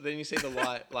you see the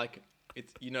light, like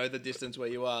it's the distance where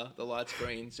you are. The light's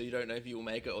green, so you don't know if you will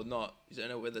make it or not. You don't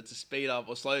know whether to speed up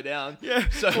or slow down. Yeah.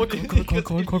 So Come on.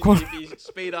 if you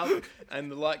speed up and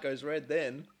the light goes red,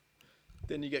 then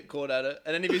you get caught at it.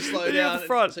 And then if you slow Then you're at down, the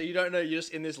front. so you don't know, you're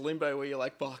just in this limbo where you're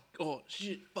like, fuck, oh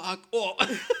shit, fuck, oh.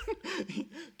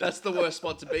 That's the worst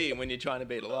spot to be in when you're trying to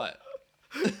beat a light.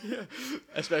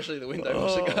 Especially the window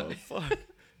washer guy. Oh, fuck.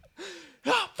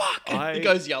 Oh fuck! It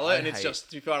goes yellow and it's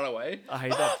just too far away. I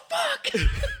hate that. Fuck!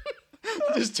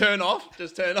 Just turn off the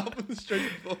street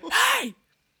before. Hey!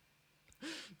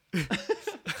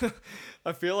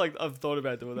 I feel like I've thought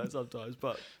about doing that sometimes,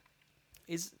 but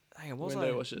hang on, what was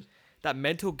Window I? washer. That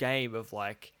mental game of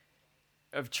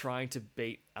trying to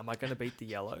beat. Am I going to beat the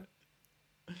yellow?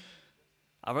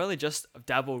 I've only just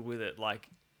dabbled with it like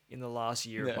in the last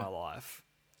year of Yeah. my life,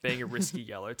 being a risky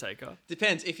yellow taker.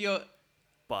 Depends if you're.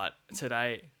 But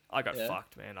today I got Yeah.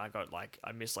 fucked, man.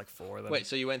 I missed like 4 of them. Wait,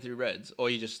 so you went through reds or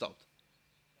you just stopped?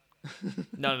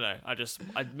 No.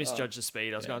 I misjudged the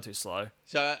speed. I was yeah. going too slow.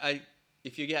 So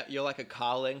if you're like a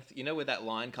car length, you know where that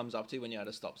line comes up to when you're at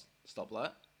a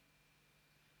stoplight.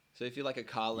 So if you're like a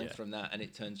car length Yeah. from that and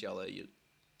it turns yellow, you're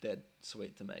dead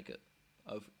sweet to make it.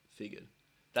 I've figured.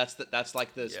 That's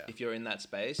like this. Yeah. If you're in that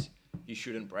space, you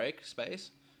shouldn't brake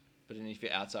space. But then if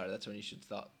you're outside, that's when you should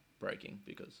start braking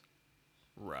because,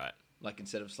 Right. like,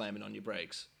 instead of slamming on your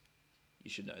brakes, you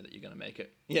should know that you're gonna make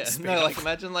it. Yeah. Speed No, up. like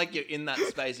imagine like you're in that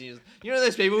space and you know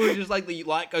those people who just like the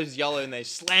light goes yellow and they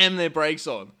slam their brakes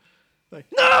on. Like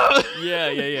no.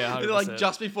 Yeah. They're like 100%.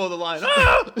 just before the line.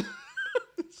 Ah!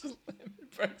 Slam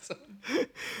their brakes on.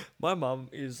 My mum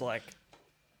is like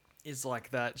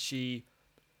that. She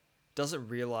doesn't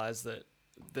realize that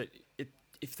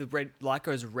if the red light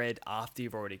goes red after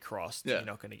you've already crossed, Yeah. you're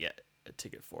not going to get a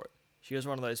ticket for it. She was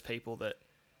one of those people that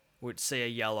would see a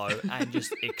yellow and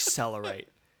just accelerate,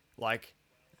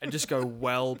 and just go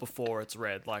well before it's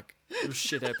red, she'll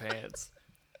shit her pants.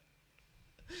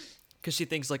 Because she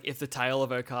thinks like if the tail of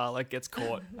her car like gets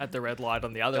caught at the red light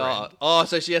on the other end.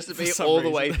 So she has to be some all the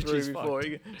way reason, through she's before.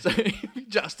 So if he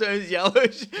just turns yellow.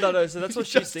 No. So that's what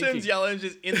she she's just turns thinking. yellow and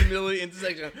she's in the middle of the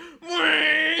intersection.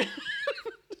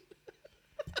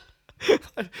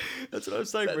 That's what I'm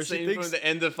saying. Bro. That She scene thinks from the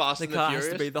end of Fast the and the car Furious.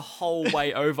 has to be the whole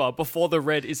way over before the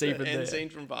red is even The there. end scene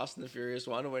from Fast and the Furious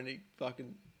 1 when he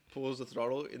fucking pulls the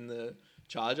throttle in the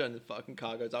Charger and the fucking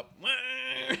car goes up.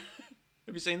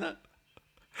 Have you seen that?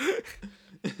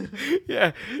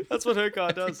 Yeah, that's what her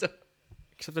car does.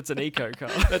 Except it's an eco car.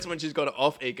 That's when she's got it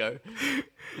off eco.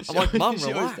 I'm like, Mum, she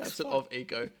always relax. taps it off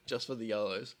eco just for the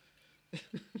yellows.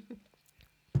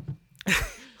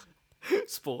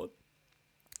 Sport.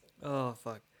 Oh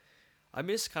fuck. I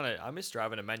miss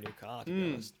driving a manual car, to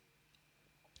be honest.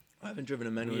 I haven't driven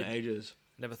a manual in Weird. ages.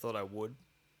 Never thought I would.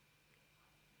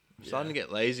 I'm starting to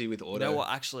get lazy with auto. You know what?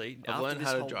 Actually, I've after learned this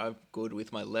how to whole- drive good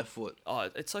with my left foot. Oh,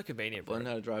 it's so convenient, I've bro. learned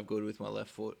how to drive good with my left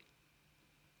foot.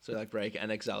 So like brake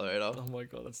and accelerator, Oh my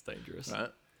god, that's dangerous. right?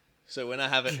 So when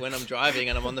I'm driving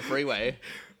and I'm on the freeway,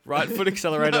 Right foot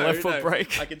accelerator, No, left foot no,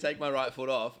 brake. I can take my right foot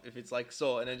off if it's like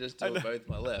sore and then just do it both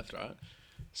my left, right?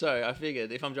 So I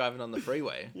figured if I'm driving on the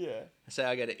freeway, Yeah. say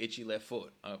I get an itchy left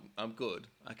foot, I'm good.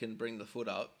 I can bring the foot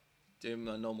up, do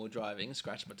my normal driving,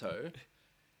 scratch my toe,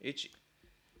 itchy,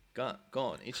 gone,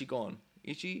 itchy, gone,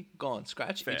 itchy, gone,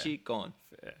 scratch, Fair. itchy, gone.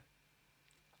 Fair.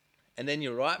 And then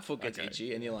your right foot gets Okay.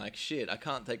 itchy and you're like, shit, I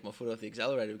can't take my foot off the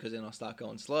accelerator because then I'll start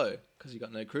going slow because you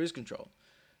got no cruise control.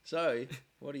 So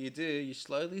what do? You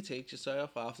slowly teach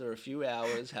yourself after a few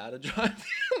hours how to drive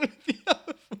with the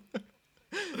other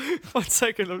foot. 1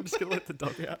 second, I'm just gonna let the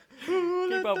dog out.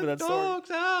 Keep up with that story.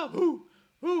 Dogs out. Ooh,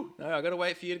 ooh. No, I gotta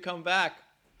wait for you to come back.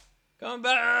 Come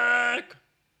back.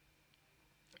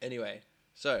 Anyway,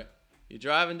 so you're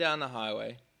driving down the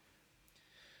highway.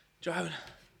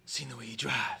 Seen the way you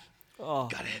drive. Oh,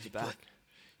 Got a heavy back. foot.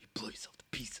 You blow yourself to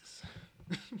pieces.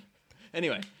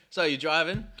 Anyway, so you're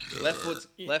driving. Left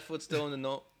foot's still in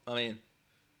the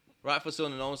right foot's still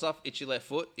in the normal stuff. Itchy left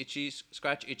foot. Itchy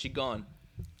scratch. Itchy gone.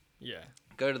 Yeah.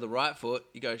 Go to the right foot.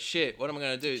 You go, shit. What am I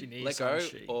gonna do? Itchy knee, Let some go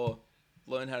shit. or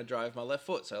learn how to drive my left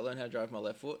foot. So I learned how to drive my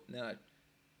left foot. And then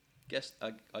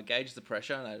I gauged the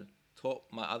pressure and I taught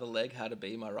my other leg how to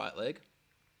be my right leg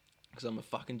because I'm a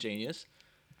fucking genius.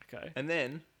 Okay. And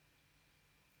then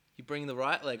you bring the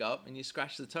right leg up and you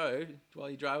scratch the toe while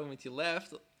you're driving with your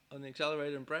left on the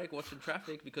accelerator and brake, watching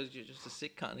traffic because you're just a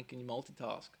sick cunt and can you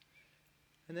multitask.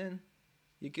 And then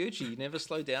you're Gucci. You never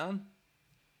slow down.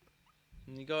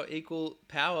 And you got equal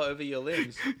power over your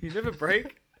limbs. You never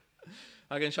brake?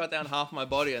 I can shut down half my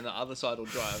body and the other side will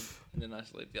drive. And then I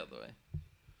sleep the other way.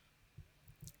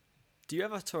 Do you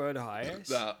have a Toyota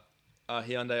Hiace?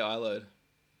 Hyundai iLoad.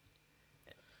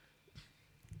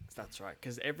 That's right,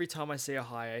 because every time I see a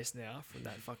Hiace now from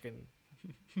that fucking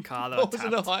car that What I was it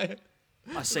a tapped, high?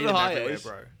 I see the them Hiace? everywhere,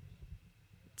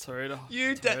 bro. Toyota.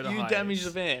 You Toyota damaged Hiace.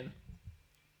 the van.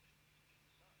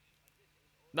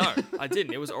 No, I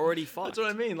didn't. It was already fucked. That's what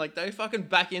I mean. Like, they fucking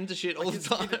back into shit all the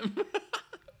time.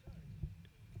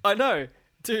 I know.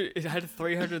 Dude, it had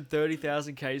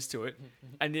 330,000 Ks to it.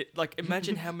 And it, like,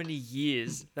 imagine how many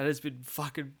years that has been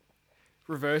fucking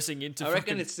reversing into I reckon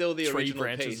fucking it's still the tree original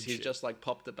branches piece. and He's shit. just like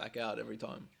popped it back out every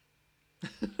time.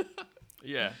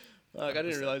 Yeah. Like, I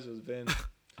didn't realize it was Ben.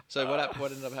 So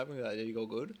what ended up happening with that? Did you go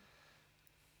good?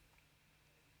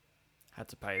 Had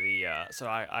to pay the, so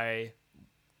I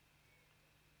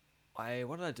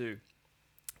what did I do?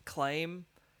 Claim.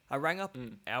 I rang up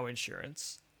our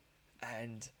insurance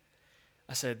and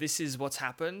I said, this is what's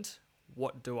happened.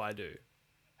 What do I do?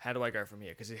 How do I go from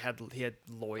here? Because he had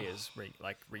lawyers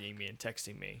ringing me and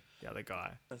texting me, the other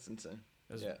guy. That's insane.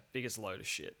 It was Yeah. the biggest load of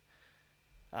shit.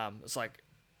 It's like,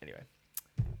 anyway.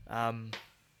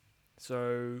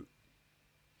 So,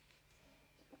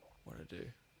 what did I do?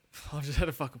 I just had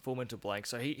a fucking full mental blank.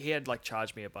 So he had like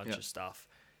charged me a bunch of stuff.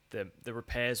 The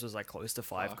repairs was like close to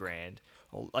 $5,000.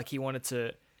 Or, like he wanted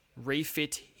to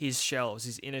refit his shelves,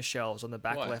 his inner shelves on the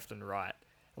back Why? left and right.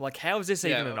 I'm like, how is this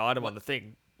Yeah, even an item on the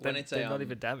thing? when They're it's a, not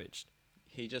even damaged.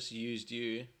 He just used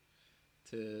you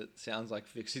to, sounds like,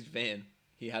 fix his van.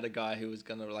 He had a guy who was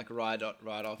gonna like ride off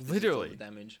this is all Literally. the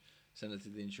damage, send it to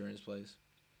the insurance place.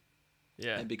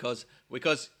 Yeah. And because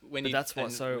when But you that's what-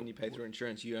 and so- when you pay through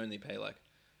insurance, you only pay like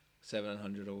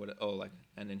 $700 or whatever, or like,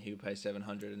 and then he'll pay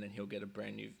 $700, and then he'll get a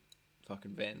brand new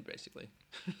fucking van, basically.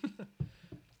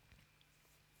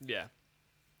 Yeah.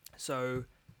 So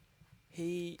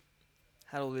he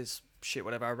had all this shit,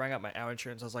 whatever. I rang up our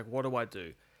insurance. I was like, what do I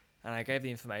do? And I gave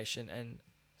the information. And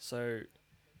so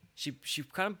she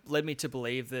kind of led me to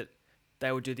believe that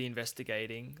they would do the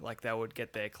investigating. Like they would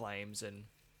get their claims and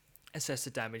assess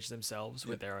the damage themselves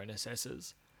with their own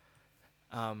assessors.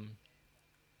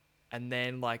 And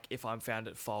then, like, if I'm found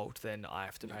at fault, then I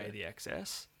have to pay the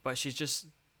excess. But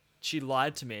she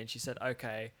lied to me and she said,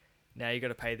 okay, now you got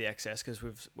to pay the excess because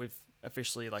we've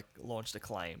officially, like, launched a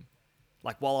claim.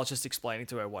 Like, while I was just explaining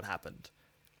to her what happened.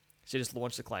 She just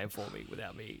launched a claim for me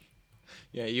without me.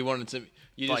 Yeah, you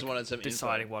just wanted some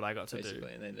deciding info, what I got to basically, do.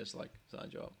 and then just, like,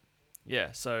 signed you up.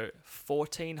 Yeah, so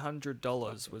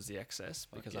 $1,400 was the excess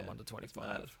because I'm under That's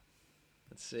 25.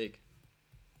 That's sick.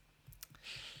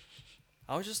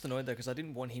 I was just annoyed though because I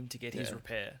didn't want him to get his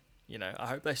repair. You know, I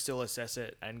hope they still assess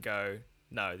it and go,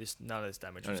 no, none of this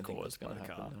damage was caused by the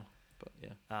car. No. But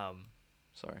yeah.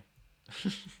 Sorry.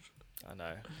 I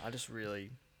know. I just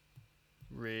really,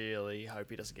 really hope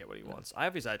he doesn't get what he wants. I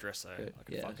have his address though. I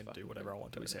can fucking do whatever I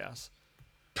want to his house.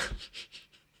 Fucking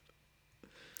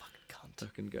cunt.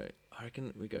 Fucking go. I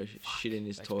reckon we go shit in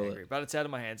his toilet. But it's out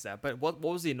of my hands now. But what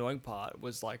was the annoying part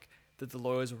was like that the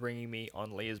lawyers were ringing me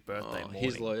on Leah's birthday morning.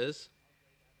 His lawyers.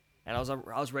 And I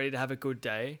was ready to have a good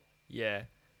day, yeah,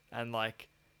 and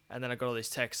then I got all these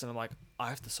texts, and I'm like, I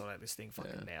have to sort out this thing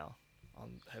fucking now,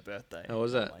 on her birthday. How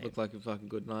was that? Looked like a fucking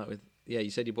good night with. Yeah, you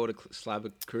said you bought a slab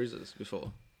of cruisers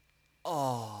before.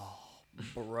 Oh,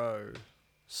 bro,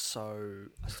 so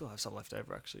I still have some left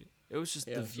over actually. It was just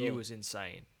the view was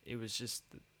insane. It was just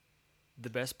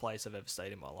the best place I've ever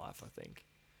stayed in my life. I think.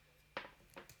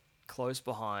 Close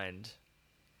behind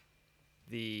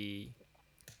the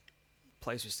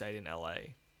place we stayed in LA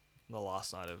the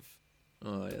last night of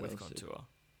the WithCon tour.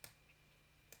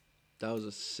 That was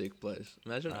a sick place.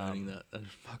 Imagine owning that. That's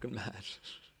fucking mad.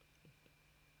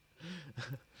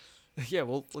 Yeah,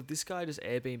 well, look, this guy just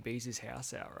Airbnbs his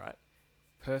house out, right?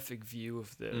 Perfect view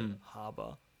of the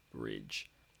harbour bridge.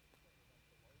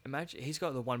 Imagine he's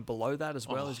got the one below that as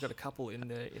well. He's got a couple in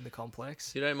the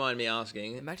complex. You don't mind me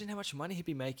asking? Imagine how much money he'd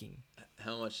be making.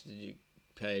 How much did you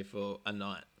pay for a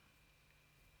night?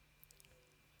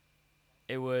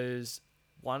 It was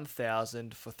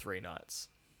 1,000 for 3 nights.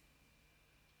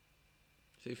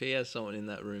 So if he has someone in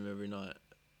that room every night,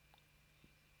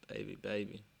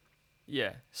 baby.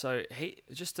 Yeah. So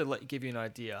just to give you an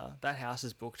idea, that house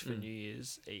is booked for New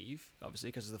Year's Eve, obviously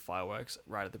because of the fireworks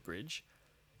right at the bridge.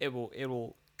 It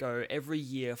will go every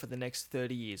year for the next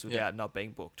 30 years without not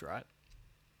being booked, right?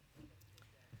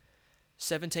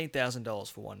 $17,000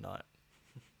 for one night.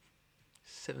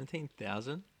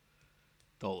 $17,000?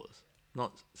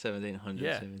 Not 1,700,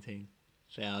 Yeah.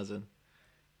 17,000.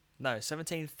 No,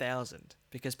 17,000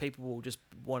 because people will just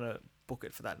want to book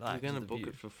it for that night. You're going to book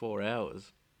it for 4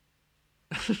 hours.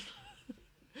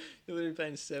 You're literally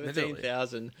paying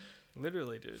 17,000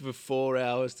 Literally, dude. for 4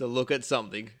 hours to look at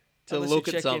something. Unless look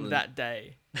you at check something in that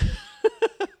day.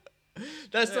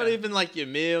 That's not even like your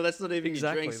meal. That's not even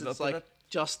Exactly. your drinks. It's like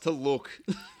just to look.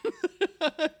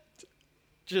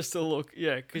 Just to look,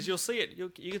 yeah, because you'll see it.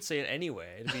 You could see it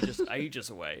anywhere. It'd be just ages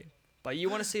away. But you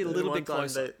want to see it a little bit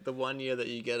closer. The 1 year that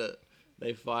you get it,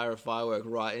 they fire a firework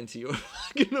right into your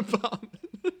fucking apartment.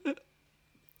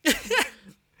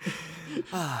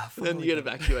 Then you get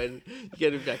evacuated.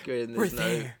 And there's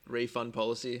no refund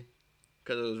policy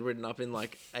because it was written up in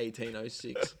like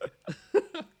 1806.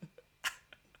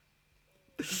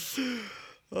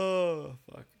 Oh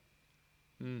fuck,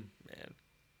 man!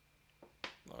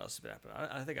 What else has been happening?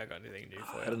 I think I got anything new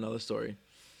for you. I had another story.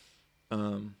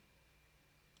 I'm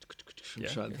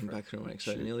trying to think back through my next.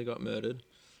 So I nearly got murdered.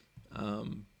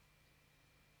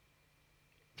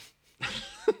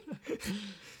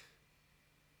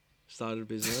 Started a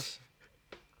business.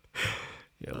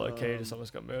 Yeah, located. Someone's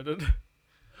got murdered.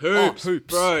 Hoops,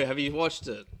 Hoops. bro. Have you watched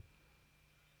it?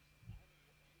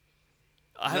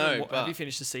 I haven't. Have you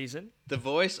finished the season? The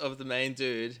voice of the main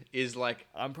dude is like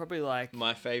I'm probably like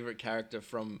my favorite character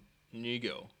from New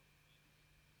Girl.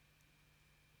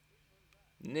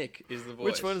 Nick is the voice.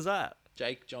 Which one is that?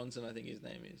 Jake Johnson, I think his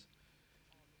name is.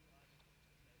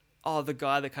 Oh, the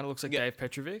guy that kind of looks like Dave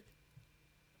Petrovic.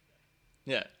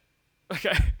 Yeah.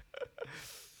 Okay.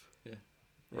 Yeah.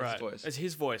 Right. His voice. It's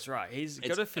his voice, right? He's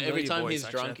got a familiar every time voice, he's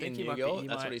actually. drunk in New Girl,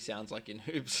 that's what he sounds like in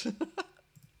Hoops.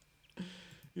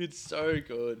 It's so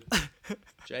good.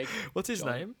 Jake. What's his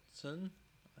name? Johnson,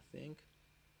 I think.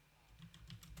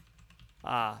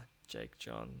 Jake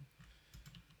Johnson.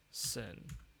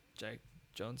 Jake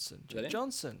Johnson. Jake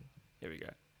Johnson. Here we go.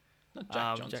 Not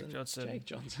Jack Johnson. Jack Johnson. Jake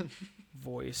Johnson.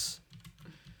 Voice.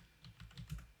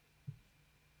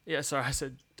 Yeah, sorry, I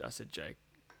said Jake.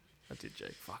 I did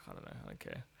Jake. Fuck, I don't know. I don't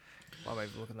care. Why am I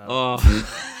even looking that up? Oh.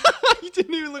 You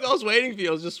didn't even look. I was waiting for you.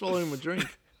 I was just swallowing my drink.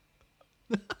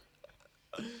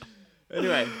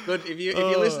 Anyway, good. If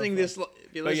you're listening this, if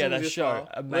you're listening that this show, far,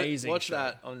 amazing watch show.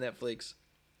 that on Netflix.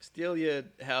 Steal your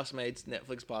housemate's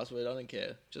Netflix password. I don't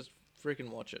care. Just freaking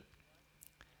watch it.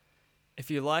 If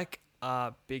you like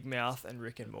Big Mouth and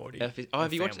Rick and Morty, Have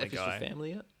you watched F is for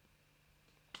Family yet?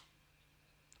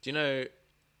 Do you know?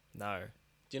 No.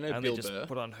 Do you I know only Bill just Burr?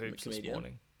 put on Hoops this comedian?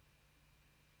 morning.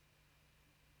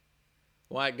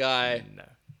 White guy, No.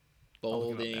 I'll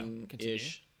look it up now.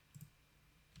 balding-ish.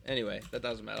 Anyway, that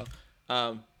doesn't matter.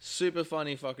 Super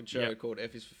funny fucking show called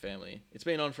F is for Family. It's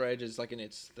been on for ages, like in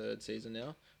its 3rd season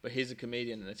now. But he's a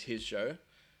comedian and it's his show. And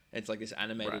it's like this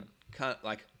animated,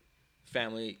 like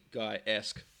Family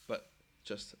Guy-esque, but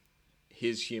just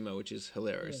his humor, which is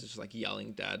hilarious. It's just like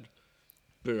yelling dad,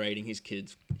 berating his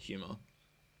kids humor.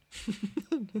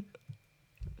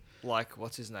 Like,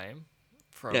 what's his name?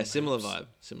 From Yeah, similar Hoops.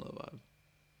 vibe.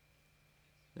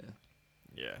 Yeah.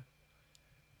 Yeah.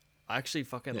 I actually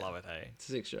fucking Yeah. love it, hey. It's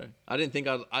a sick show. I didn't think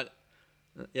I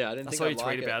didn't think saw you I'd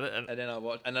tweet like about it. it, And then I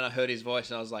watched, and then I heard his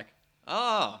voice and I was like,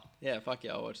 yeah, fuck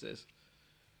yeah, I'll watch this.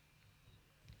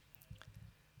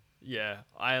 Yeah.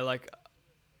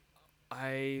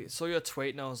 I saw your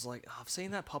tweet and I was like, I've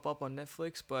seen that pop up on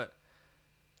Netflix, but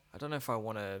I don't know if I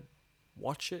want to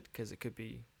watch it because it could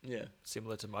be Yeah.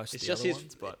 similar to most It's of the just other his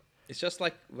ones, but it's just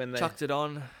like when they chucked it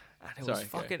on and it was Sorry, go.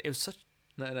 fucking, it was such,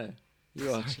 No. You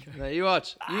watch. No, you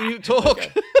watch. You talk.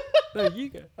 no, you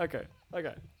go. Okay.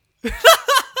 You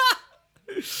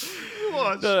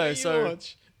watch. No, You so-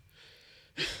 watch.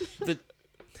 The,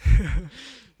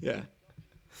 Yeah.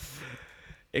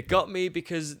 it got me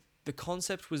because the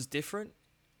concept was different.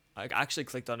 I actually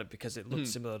clicked on it because it looked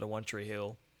similar to One Tree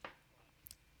Hill.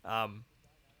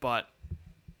 But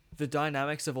the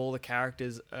dynamics of all the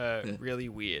characters are really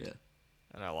weird, Yeah.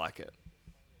 and I like it.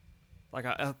 Like,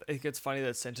 I think it's funny that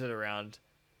it's centered around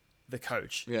the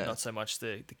coach, not so much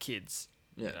the kids.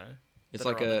 Yeah. You know, It's that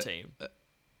are like on the team.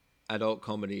 adult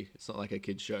comedy. It's not like a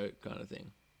kid show kind of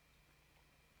thing.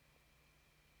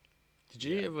 Did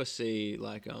you ever see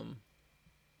like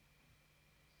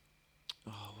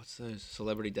what's those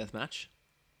celebrity deathmatch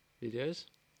videos?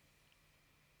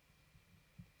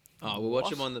 Oh, we'll watch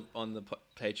What? them on the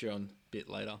Patreon bit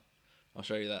later. I'll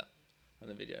show you that on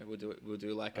the video. We'll do it. We'll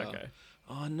do like Okay.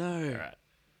 oh no! All right.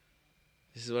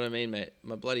 This is what I mean, mate.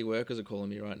 My bloody workers are calling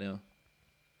me right now.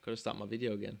 Got to start my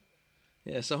video again.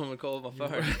 Yeah, someone would call my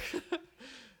phone.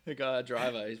 A guy, a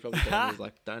driver, he's probably telling me, he's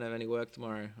like, don't have any work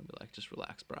tomorrow. I'll be like, just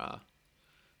relax, brah.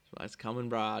 It's coming,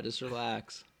 brah. Just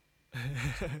relax.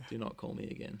 Do not call me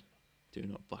again. Do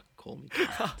not fucking call me.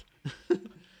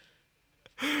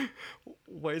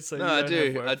 Wait, so No, you I don't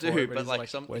have do. work I for do. him, and But he's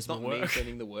like, "Where's it's my not me work?"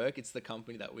 sending the work. It's the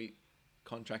company that we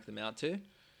contract them out to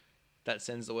that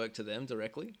sends the work to them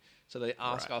directly. So they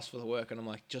ask Right. us for the work, and I'm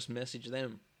like, just message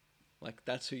them. Like,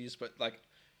 that's who you're supposed. Like,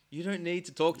 you don't need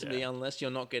to talk to me Yeah. unless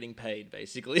you're not getting paid,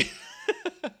 basically.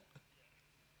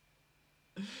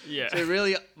 Yeah. So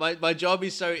really, my job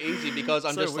is so easy because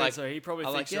I'm So just weird, like, so he probably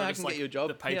I'm like, thinks yeah, you're I just can like get you a job.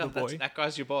 the paper Yeah, boy. that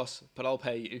guy's your boss, but I'll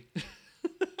pay you.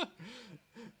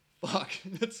 Fuck.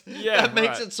 Yeah, that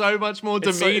makes right. it so much more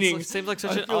It's demeaning. it seems like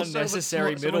such I an feel so much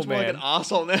unnecessary more- so much more like an middleman.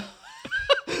 asshole now.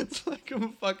 It's like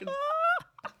I'm fucking.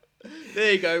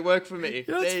 There you go, work for me.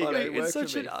 You know, it's there you funny. go, work It's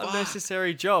such for an me. Fuck.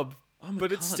 unnecessary job, I'm a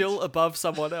but it's cunt. still above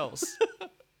someone else.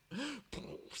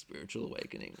 Spiritual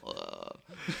awakening.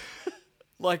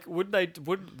 Like,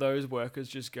 wouldn't those workers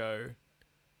just go,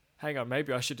 hang on,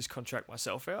 maybe I should just contract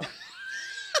myself out?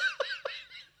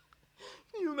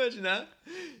 Can you imagine that?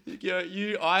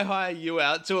 I hire you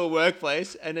out to a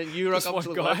workplace, and then you rock Just up one to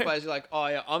the guy. workplace. You're like, oh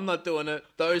yeah, I'm not doing it.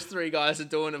 Those 3 guys are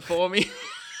doing it for me.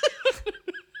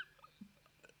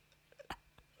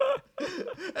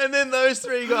 And then those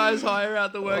 3 guys hire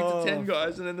out the work to 10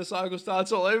 guys, and then the cycle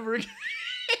starts all over again.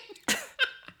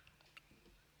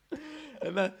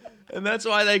 and that's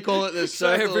why they call it the So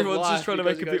circle of everyone's just life, trying to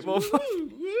because make a it bit more goes, money.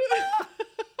 "Woo,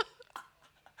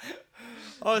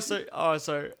 woo."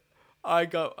 So I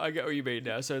get what you mean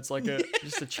now. So it's like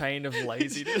just a chain of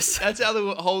laziness. That's how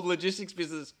the whole logistics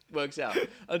business works out.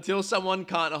 Until someone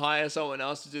can't hire someone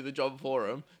else to do the job for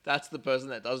them, that's the person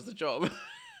that does the job.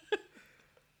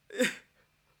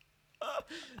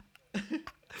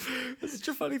 It's such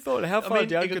a funny thought. How far mean,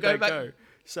 down it could could go they back- go?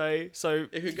 So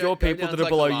It could your go people down that to are like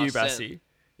below the you, last cent. Bassy,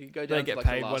 You could go they down to get like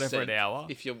the paid last whatever an cent hour.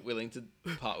 if you're willing to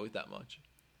part with that much.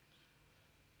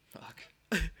 Fuck.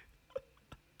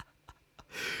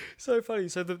 So funny.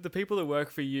 So the people that work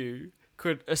for you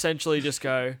could essentially just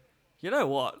go, you know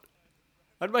what?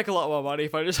 I'd make a lot more money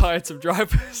if I just hired some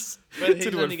drivers But he's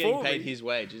to do only it getting for paid me. his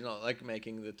wage. He's not like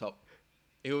making the top.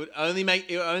 He would only make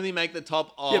the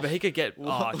top off. Yeah, but he could get.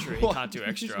 Oh, true. He what can't do he's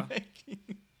extra. making.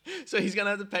 So he's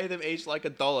gonna have to pay them each like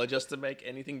 $1 just to make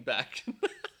anything back.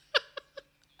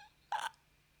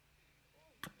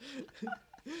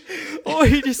 Or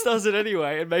he just does it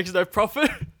anyway and makes no profit.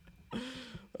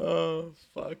 Oh,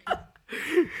 fuck.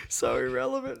 So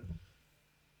irrelevant.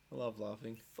 I love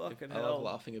laughing. Fucking I hell. love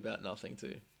laughing about nothing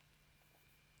too.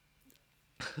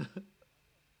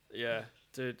 Yeah,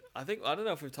 dude. I don't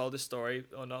know if we've told this story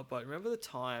or not, but remember the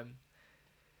time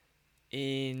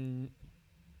in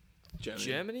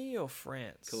Germany or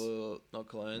France? Not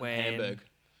Cologne. When-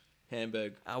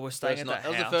 Hamburg. I was staying First at night, that that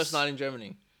was house. the first night in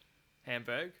Germany.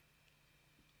 Hamburg.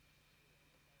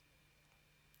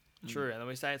 True, and then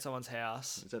we stayed at someone's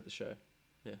house, It's at the show.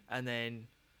 and then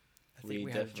I think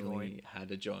we had a definitely joint,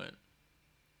 had a joint.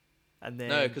 and then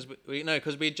No, because we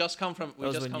had just come from that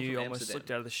was just when come you from almost Amsterdam.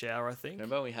 slipped out of the shower. I think.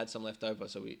 Remember, we had some left over,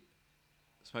 so we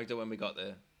smoked it when we got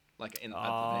there, like at the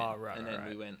van, Right, and then right.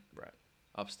 we went Right.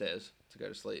 upstairs to go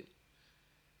to sleep.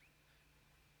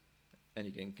 And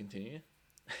you can continue.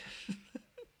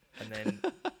 And then,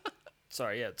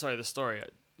 sorry, the story.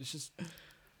 It's just,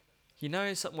 I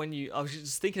was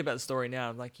just thinking about the story now.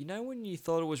 I'm like, when you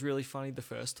thought it was really funny the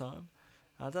first time,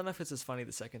 I don't know if it's as funny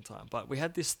the second time, but we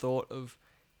had this thought of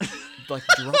like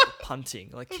drop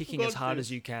punting, like kicking as hard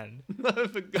as you can, I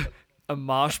forgot. a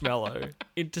marshmallow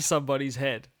into somebody's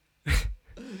head,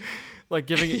 like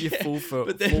giving it your full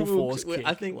force kick.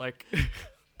 I think like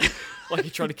you're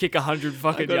trying to kick 100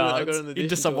 fucking yards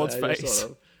into someone's face.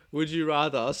 Would you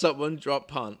rather someone drop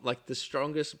punt, like the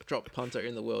strongest drop punter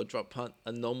in the world, drop punt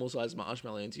a normal sized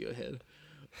marshmallow into your head,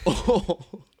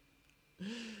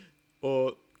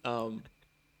 or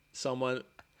someone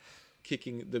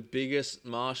kicking the biggest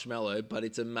marshmallow, but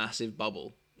it's a massive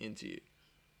bubble into you?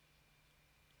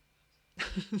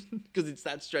 Because it's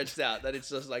that stretched out that it's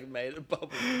just like made a bubble.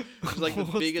 It's like the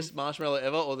biggest marshmallow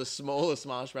ever or the smallest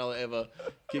marshmallow ever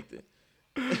kicked it.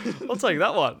 I'll take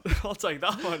that one.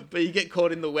 But you get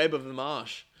caught in the web of the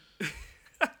marsh.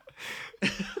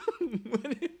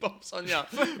 When it pops on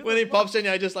you,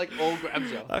 it just like all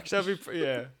grabs you. Actually,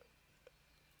 yeah.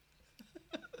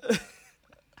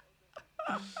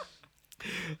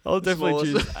 I'll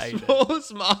definitely choose Aiden.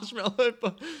 Smallest marshmallow.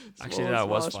 Actually, no, it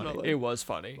was funny. It was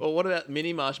funny. Or what about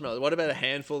mini marshmallows? What about a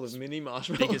handful of mini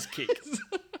marshmallows? Biggest kick.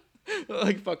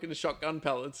 Like fucking shotgun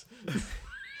pellets.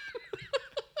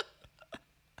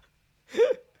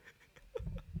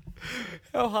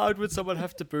 How hard would someone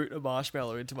have to boot a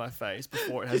marshmallow into my face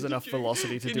before it has enough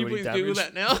velocity to do any Can you damage? please Google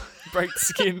that now? Break the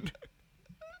skin.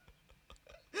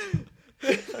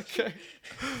 Okay.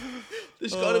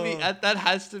 There's got to be that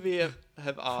has to be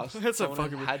have asked. That's a Someone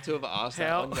fucking- had to have asked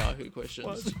How- that on Yahoo questions.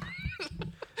 What?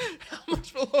 How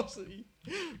much velocity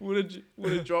would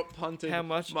a drop punted How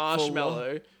much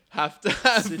marshmallow have to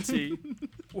have? City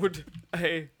would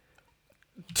a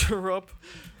drop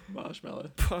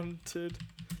Marshmallow punted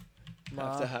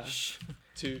have to have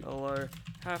marshmallow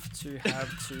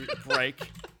have to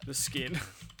break the skin.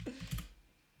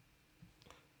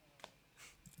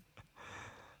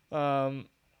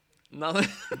 Nothing.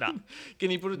 Nah.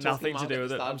 Can you put a talking Nothing to mark do at the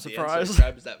with it, start I'm of the surprised. end so it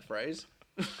grabs that phrase.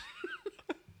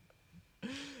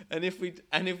 and if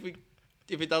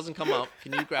it doesn't come up,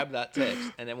 can you grab that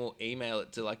text and then we'll email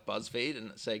it to like BuzzFeed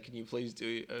and say, can you please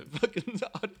do a fucking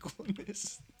article on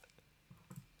this?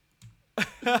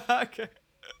 Okay.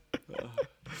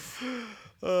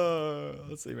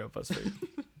 Let's email BuzzFeed.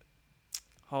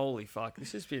 Holy fuck!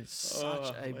 This has been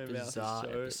such a my mouth is bizarre so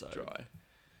episode. Dry.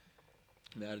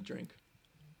 I'm out of drink.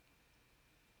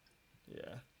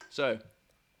 Yeah. So,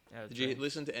 Out of did you drink.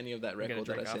 listen to any of that We're gonna record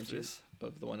that I drink sent after you? this.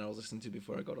 Of the one I was listening to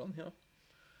before I got on here?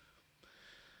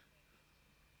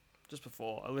 Just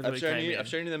before I literally I've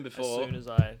shown you them as before. soon as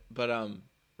I. But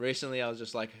recently I was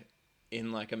just like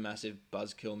in like a massive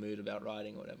buzzkill mood about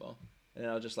writing or whatever, and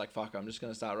I was just like, fuck, I'm just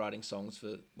gonna start writing songs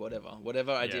for whatever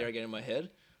idea Yeah. I get in my head. I'm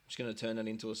just gonna turn it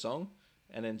into a song,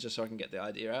 and then just so I can get the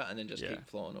idea out, and then just Yeah. keep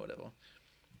flowing or whatever.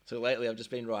 So lately I've just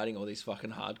been writing all these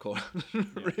fucking hardcore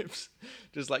riffs,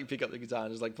 just like pick up the guitar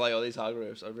and just like play all these hard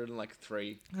riffs. I've written like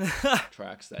 3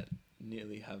 tracks that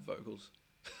nearly have vocals.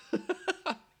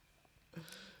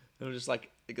 And I'm just like,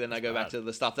 then I go back bad. to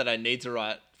the stuff that I need to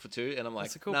write for 2, and I'm like,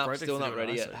 That's a cool nah, project still to not do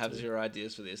ready an yet. ISO Have too. 0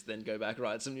 ideas for this. Then go back,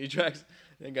 write some new tracks,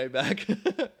 then go back.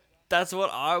 That's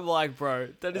what I'm like, bro.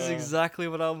 That is exactly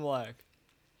what I'm like.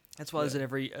 That's why there's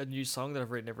a new song that I've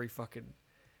written every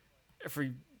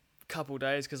couple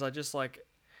days, because I just like.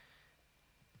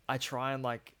 I try and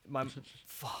like I can't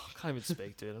even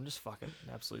speak, dude. I'm just fucking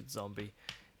an absolute zombie.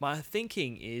 My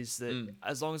thinking is that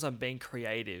as long as I'm being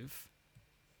creative,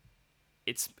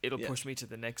 it'll push me to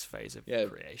the next phase of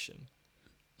creation.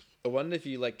 I wonder if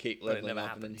you like keep But it leveling never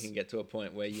up and then you happens. can get to a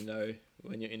point where you know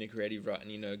when you're in a creative rut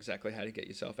and you know exactly how to get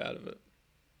yourself out of it.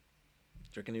 Do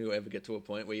you reckon you'll ever get to a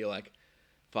point where you're like,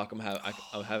 fuck, I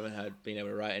haven't been able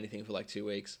to write anything for like 2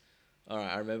 weeks. All right,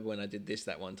 I remember when I did this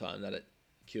that one time that it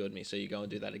cured me. So you go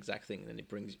and do that exact thing,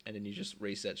 and then you just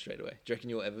reset straight away. Do you reckon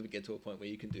you'll ever get to a point where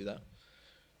you can do that?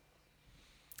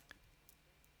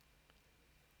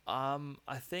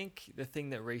 I think the thing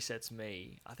that resets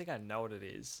me, I think I know what it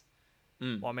is.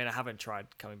 Well, I mean, I haven't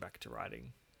tried coming back to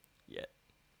writing yet,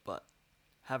 but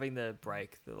having the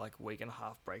break, the like week and a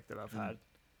half break that I've had,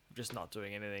 just not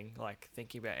doing anything, like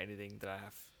thinking about anything that I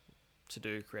have to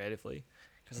do creatively.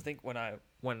 Because I think when I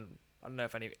don't know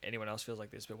if anyone else feels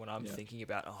like this, but when I'm thinking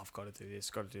about, I've got to do this,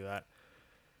 got to do that,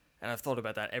 and I've thought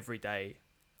about that every day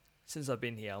since I've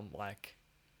been here. I'm like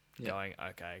going,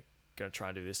 okay, gonna try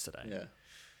and do this today. Yeah.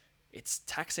 It's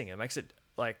taxing. It makes it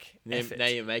like effort, now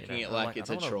you're making it like it's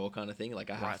a chore kind of thing. Like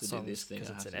I have to do this thing. I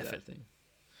have to do that thing.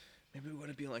 Maybe we want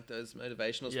to be like those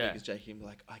motivational speakers, Jake, and be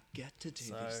like, I get to do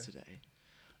this today.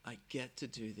 I get to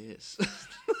do this.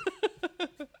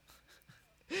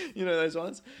 You know those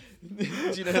ones? Do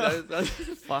you know those ones?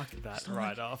 Fuck that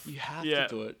right off. You have to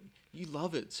do it. You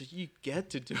love it, so you get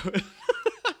to do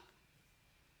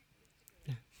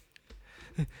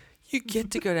it. You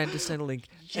get to go down to Centrelink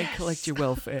and collect your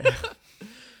welfare.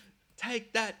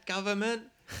 Take that, government.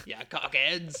 You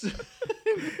cockheads.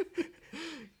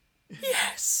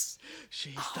 Yes.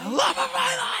 She's the love of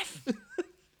my life.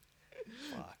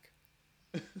 Fuck.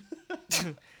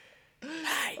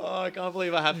 Hey. Oh, I can't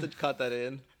believe I have to cut that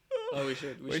in. Oh, we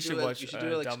should. We should watch. We should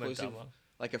do an Dumb and exclusive, Dumber.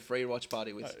 like a free watch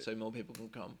party so more people can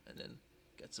come and then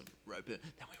get some rope. Then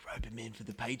we rope him in for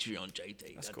the Patreon,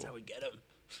 JT. That's cool. how we get him.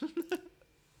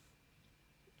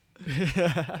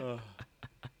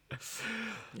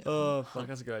 Oh, fuck,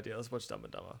 that's a good idea. Let's watch Dumb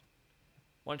and Dumber.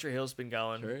 One Tree Hill's been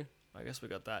going. True. I guess we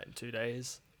got that in 2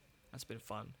 days. That's been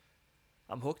fun.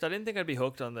 I'm hooked. I didn't think I'd be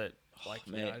hooked on that. Like,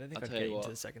 mate, I didn't think I'd get into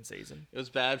the second season. It was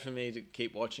bad for me to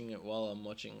keep watching it while I'm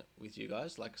watching with you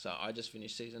guys. Like, so I just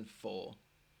finished season 4.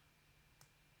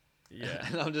 Yeah.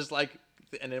 And I'm just like,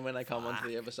 and then when I come onto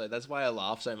the episode, that's why I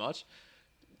laugh so much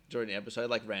during the episode,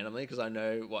 like randomly, because I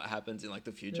know what happens in like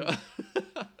the future.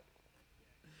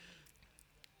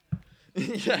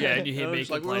 Yeah, and you hear me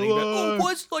complaining about, oh,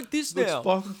 why is it like this now? It's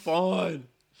fucking fine.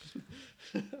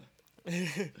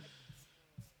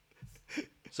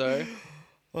 So,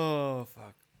 oh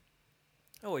fuck!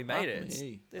 Oh, we made it.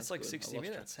 Me. It's like 60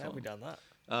 minutes. How have we done that?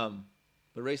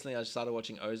 But recently I started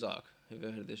watching Ozark. Have you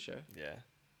ever heard of this show? Yeah.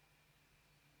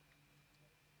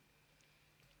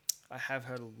 I have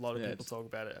heard a lot of people talk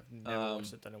about it. I've never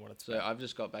watched it. Don't know what it's about. So I've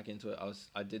just got back into it.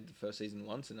 I did the first season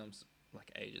once, and I'm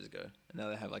like ages ago. And now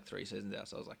they have like 3 seasons out.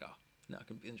 So I was like, now I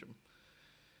can binge them.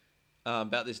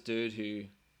 About this dude who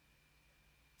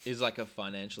is like a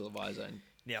financial advisor and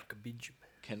now I can binge him.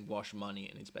 Can wash money,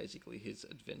 and it's basically his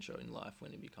adventure in life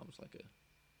when he becomes like a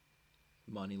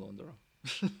money launderer.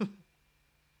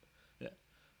 Yeah.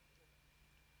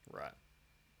 Right.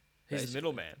 He's the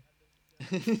middleman.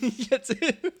 That's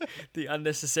it. The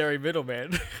unnecessary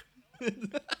middleman.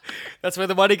 That's where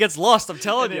the money gets lost. I'm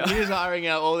telling you. He's hiring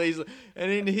out all these, and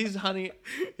then he's hiring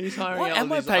Why out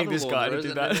am all I these paying other this guy to launderers, do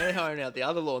and that? then they're hiring out the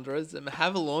other launderers and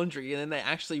have a laundry, and then they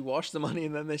actually wash the money,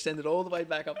 and then they send it all the way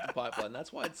back up the pipeline.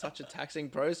 That's why it's such a taxing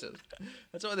process.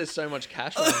 That's why there's so much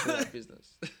cash running through that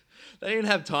business. They don't even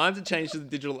have time to change to the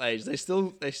digital age. They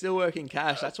still work in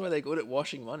cash. That's why they're good at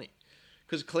washing money,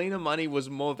 because cleaner money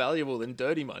was more valuable than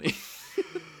dirty money.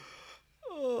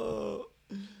 Oh.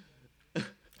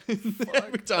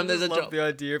 Every time there's a job. The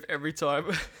idea of every time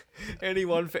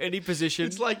anyone for any position.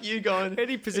 It's like you going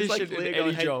any position like in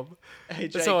any job. Hey,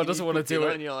 Jake, someone doesn't want to do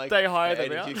it. And you're like, they hire them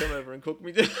did out. you come over and cook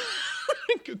me dinner?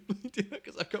 Cook me dinner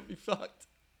because I got me fucked.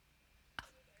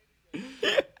 And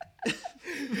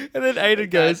then Aiden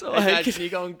goes, hey, Dad, can you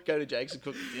go to Jake's and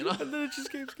cook me dinner? And then it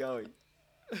just keeps going.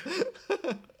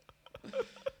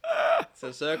 It's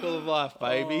a circle of life,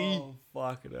 baby. Oh,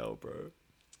 fucking hell, bro.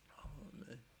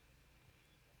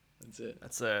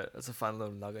 That's it. That's a fun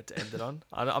little nugget to end it on.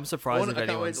 I'm surprised if I can't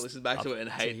wait anyone's to listen back to it and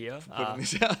hate here. putting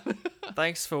this out.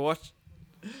 Thanks for watching.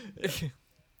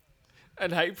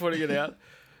 And hate putting it out.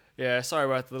 Yeah, sorry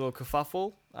about the little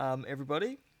kerfuffle,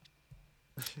 everybody.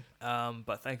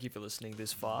 But thank you for listening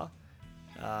this far.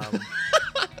 Yeah,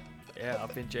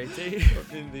 I've been JT.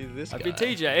 I've been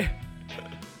TJ.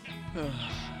 I'm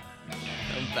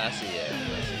Bassy, yeah.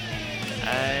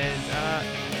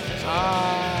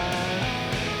 And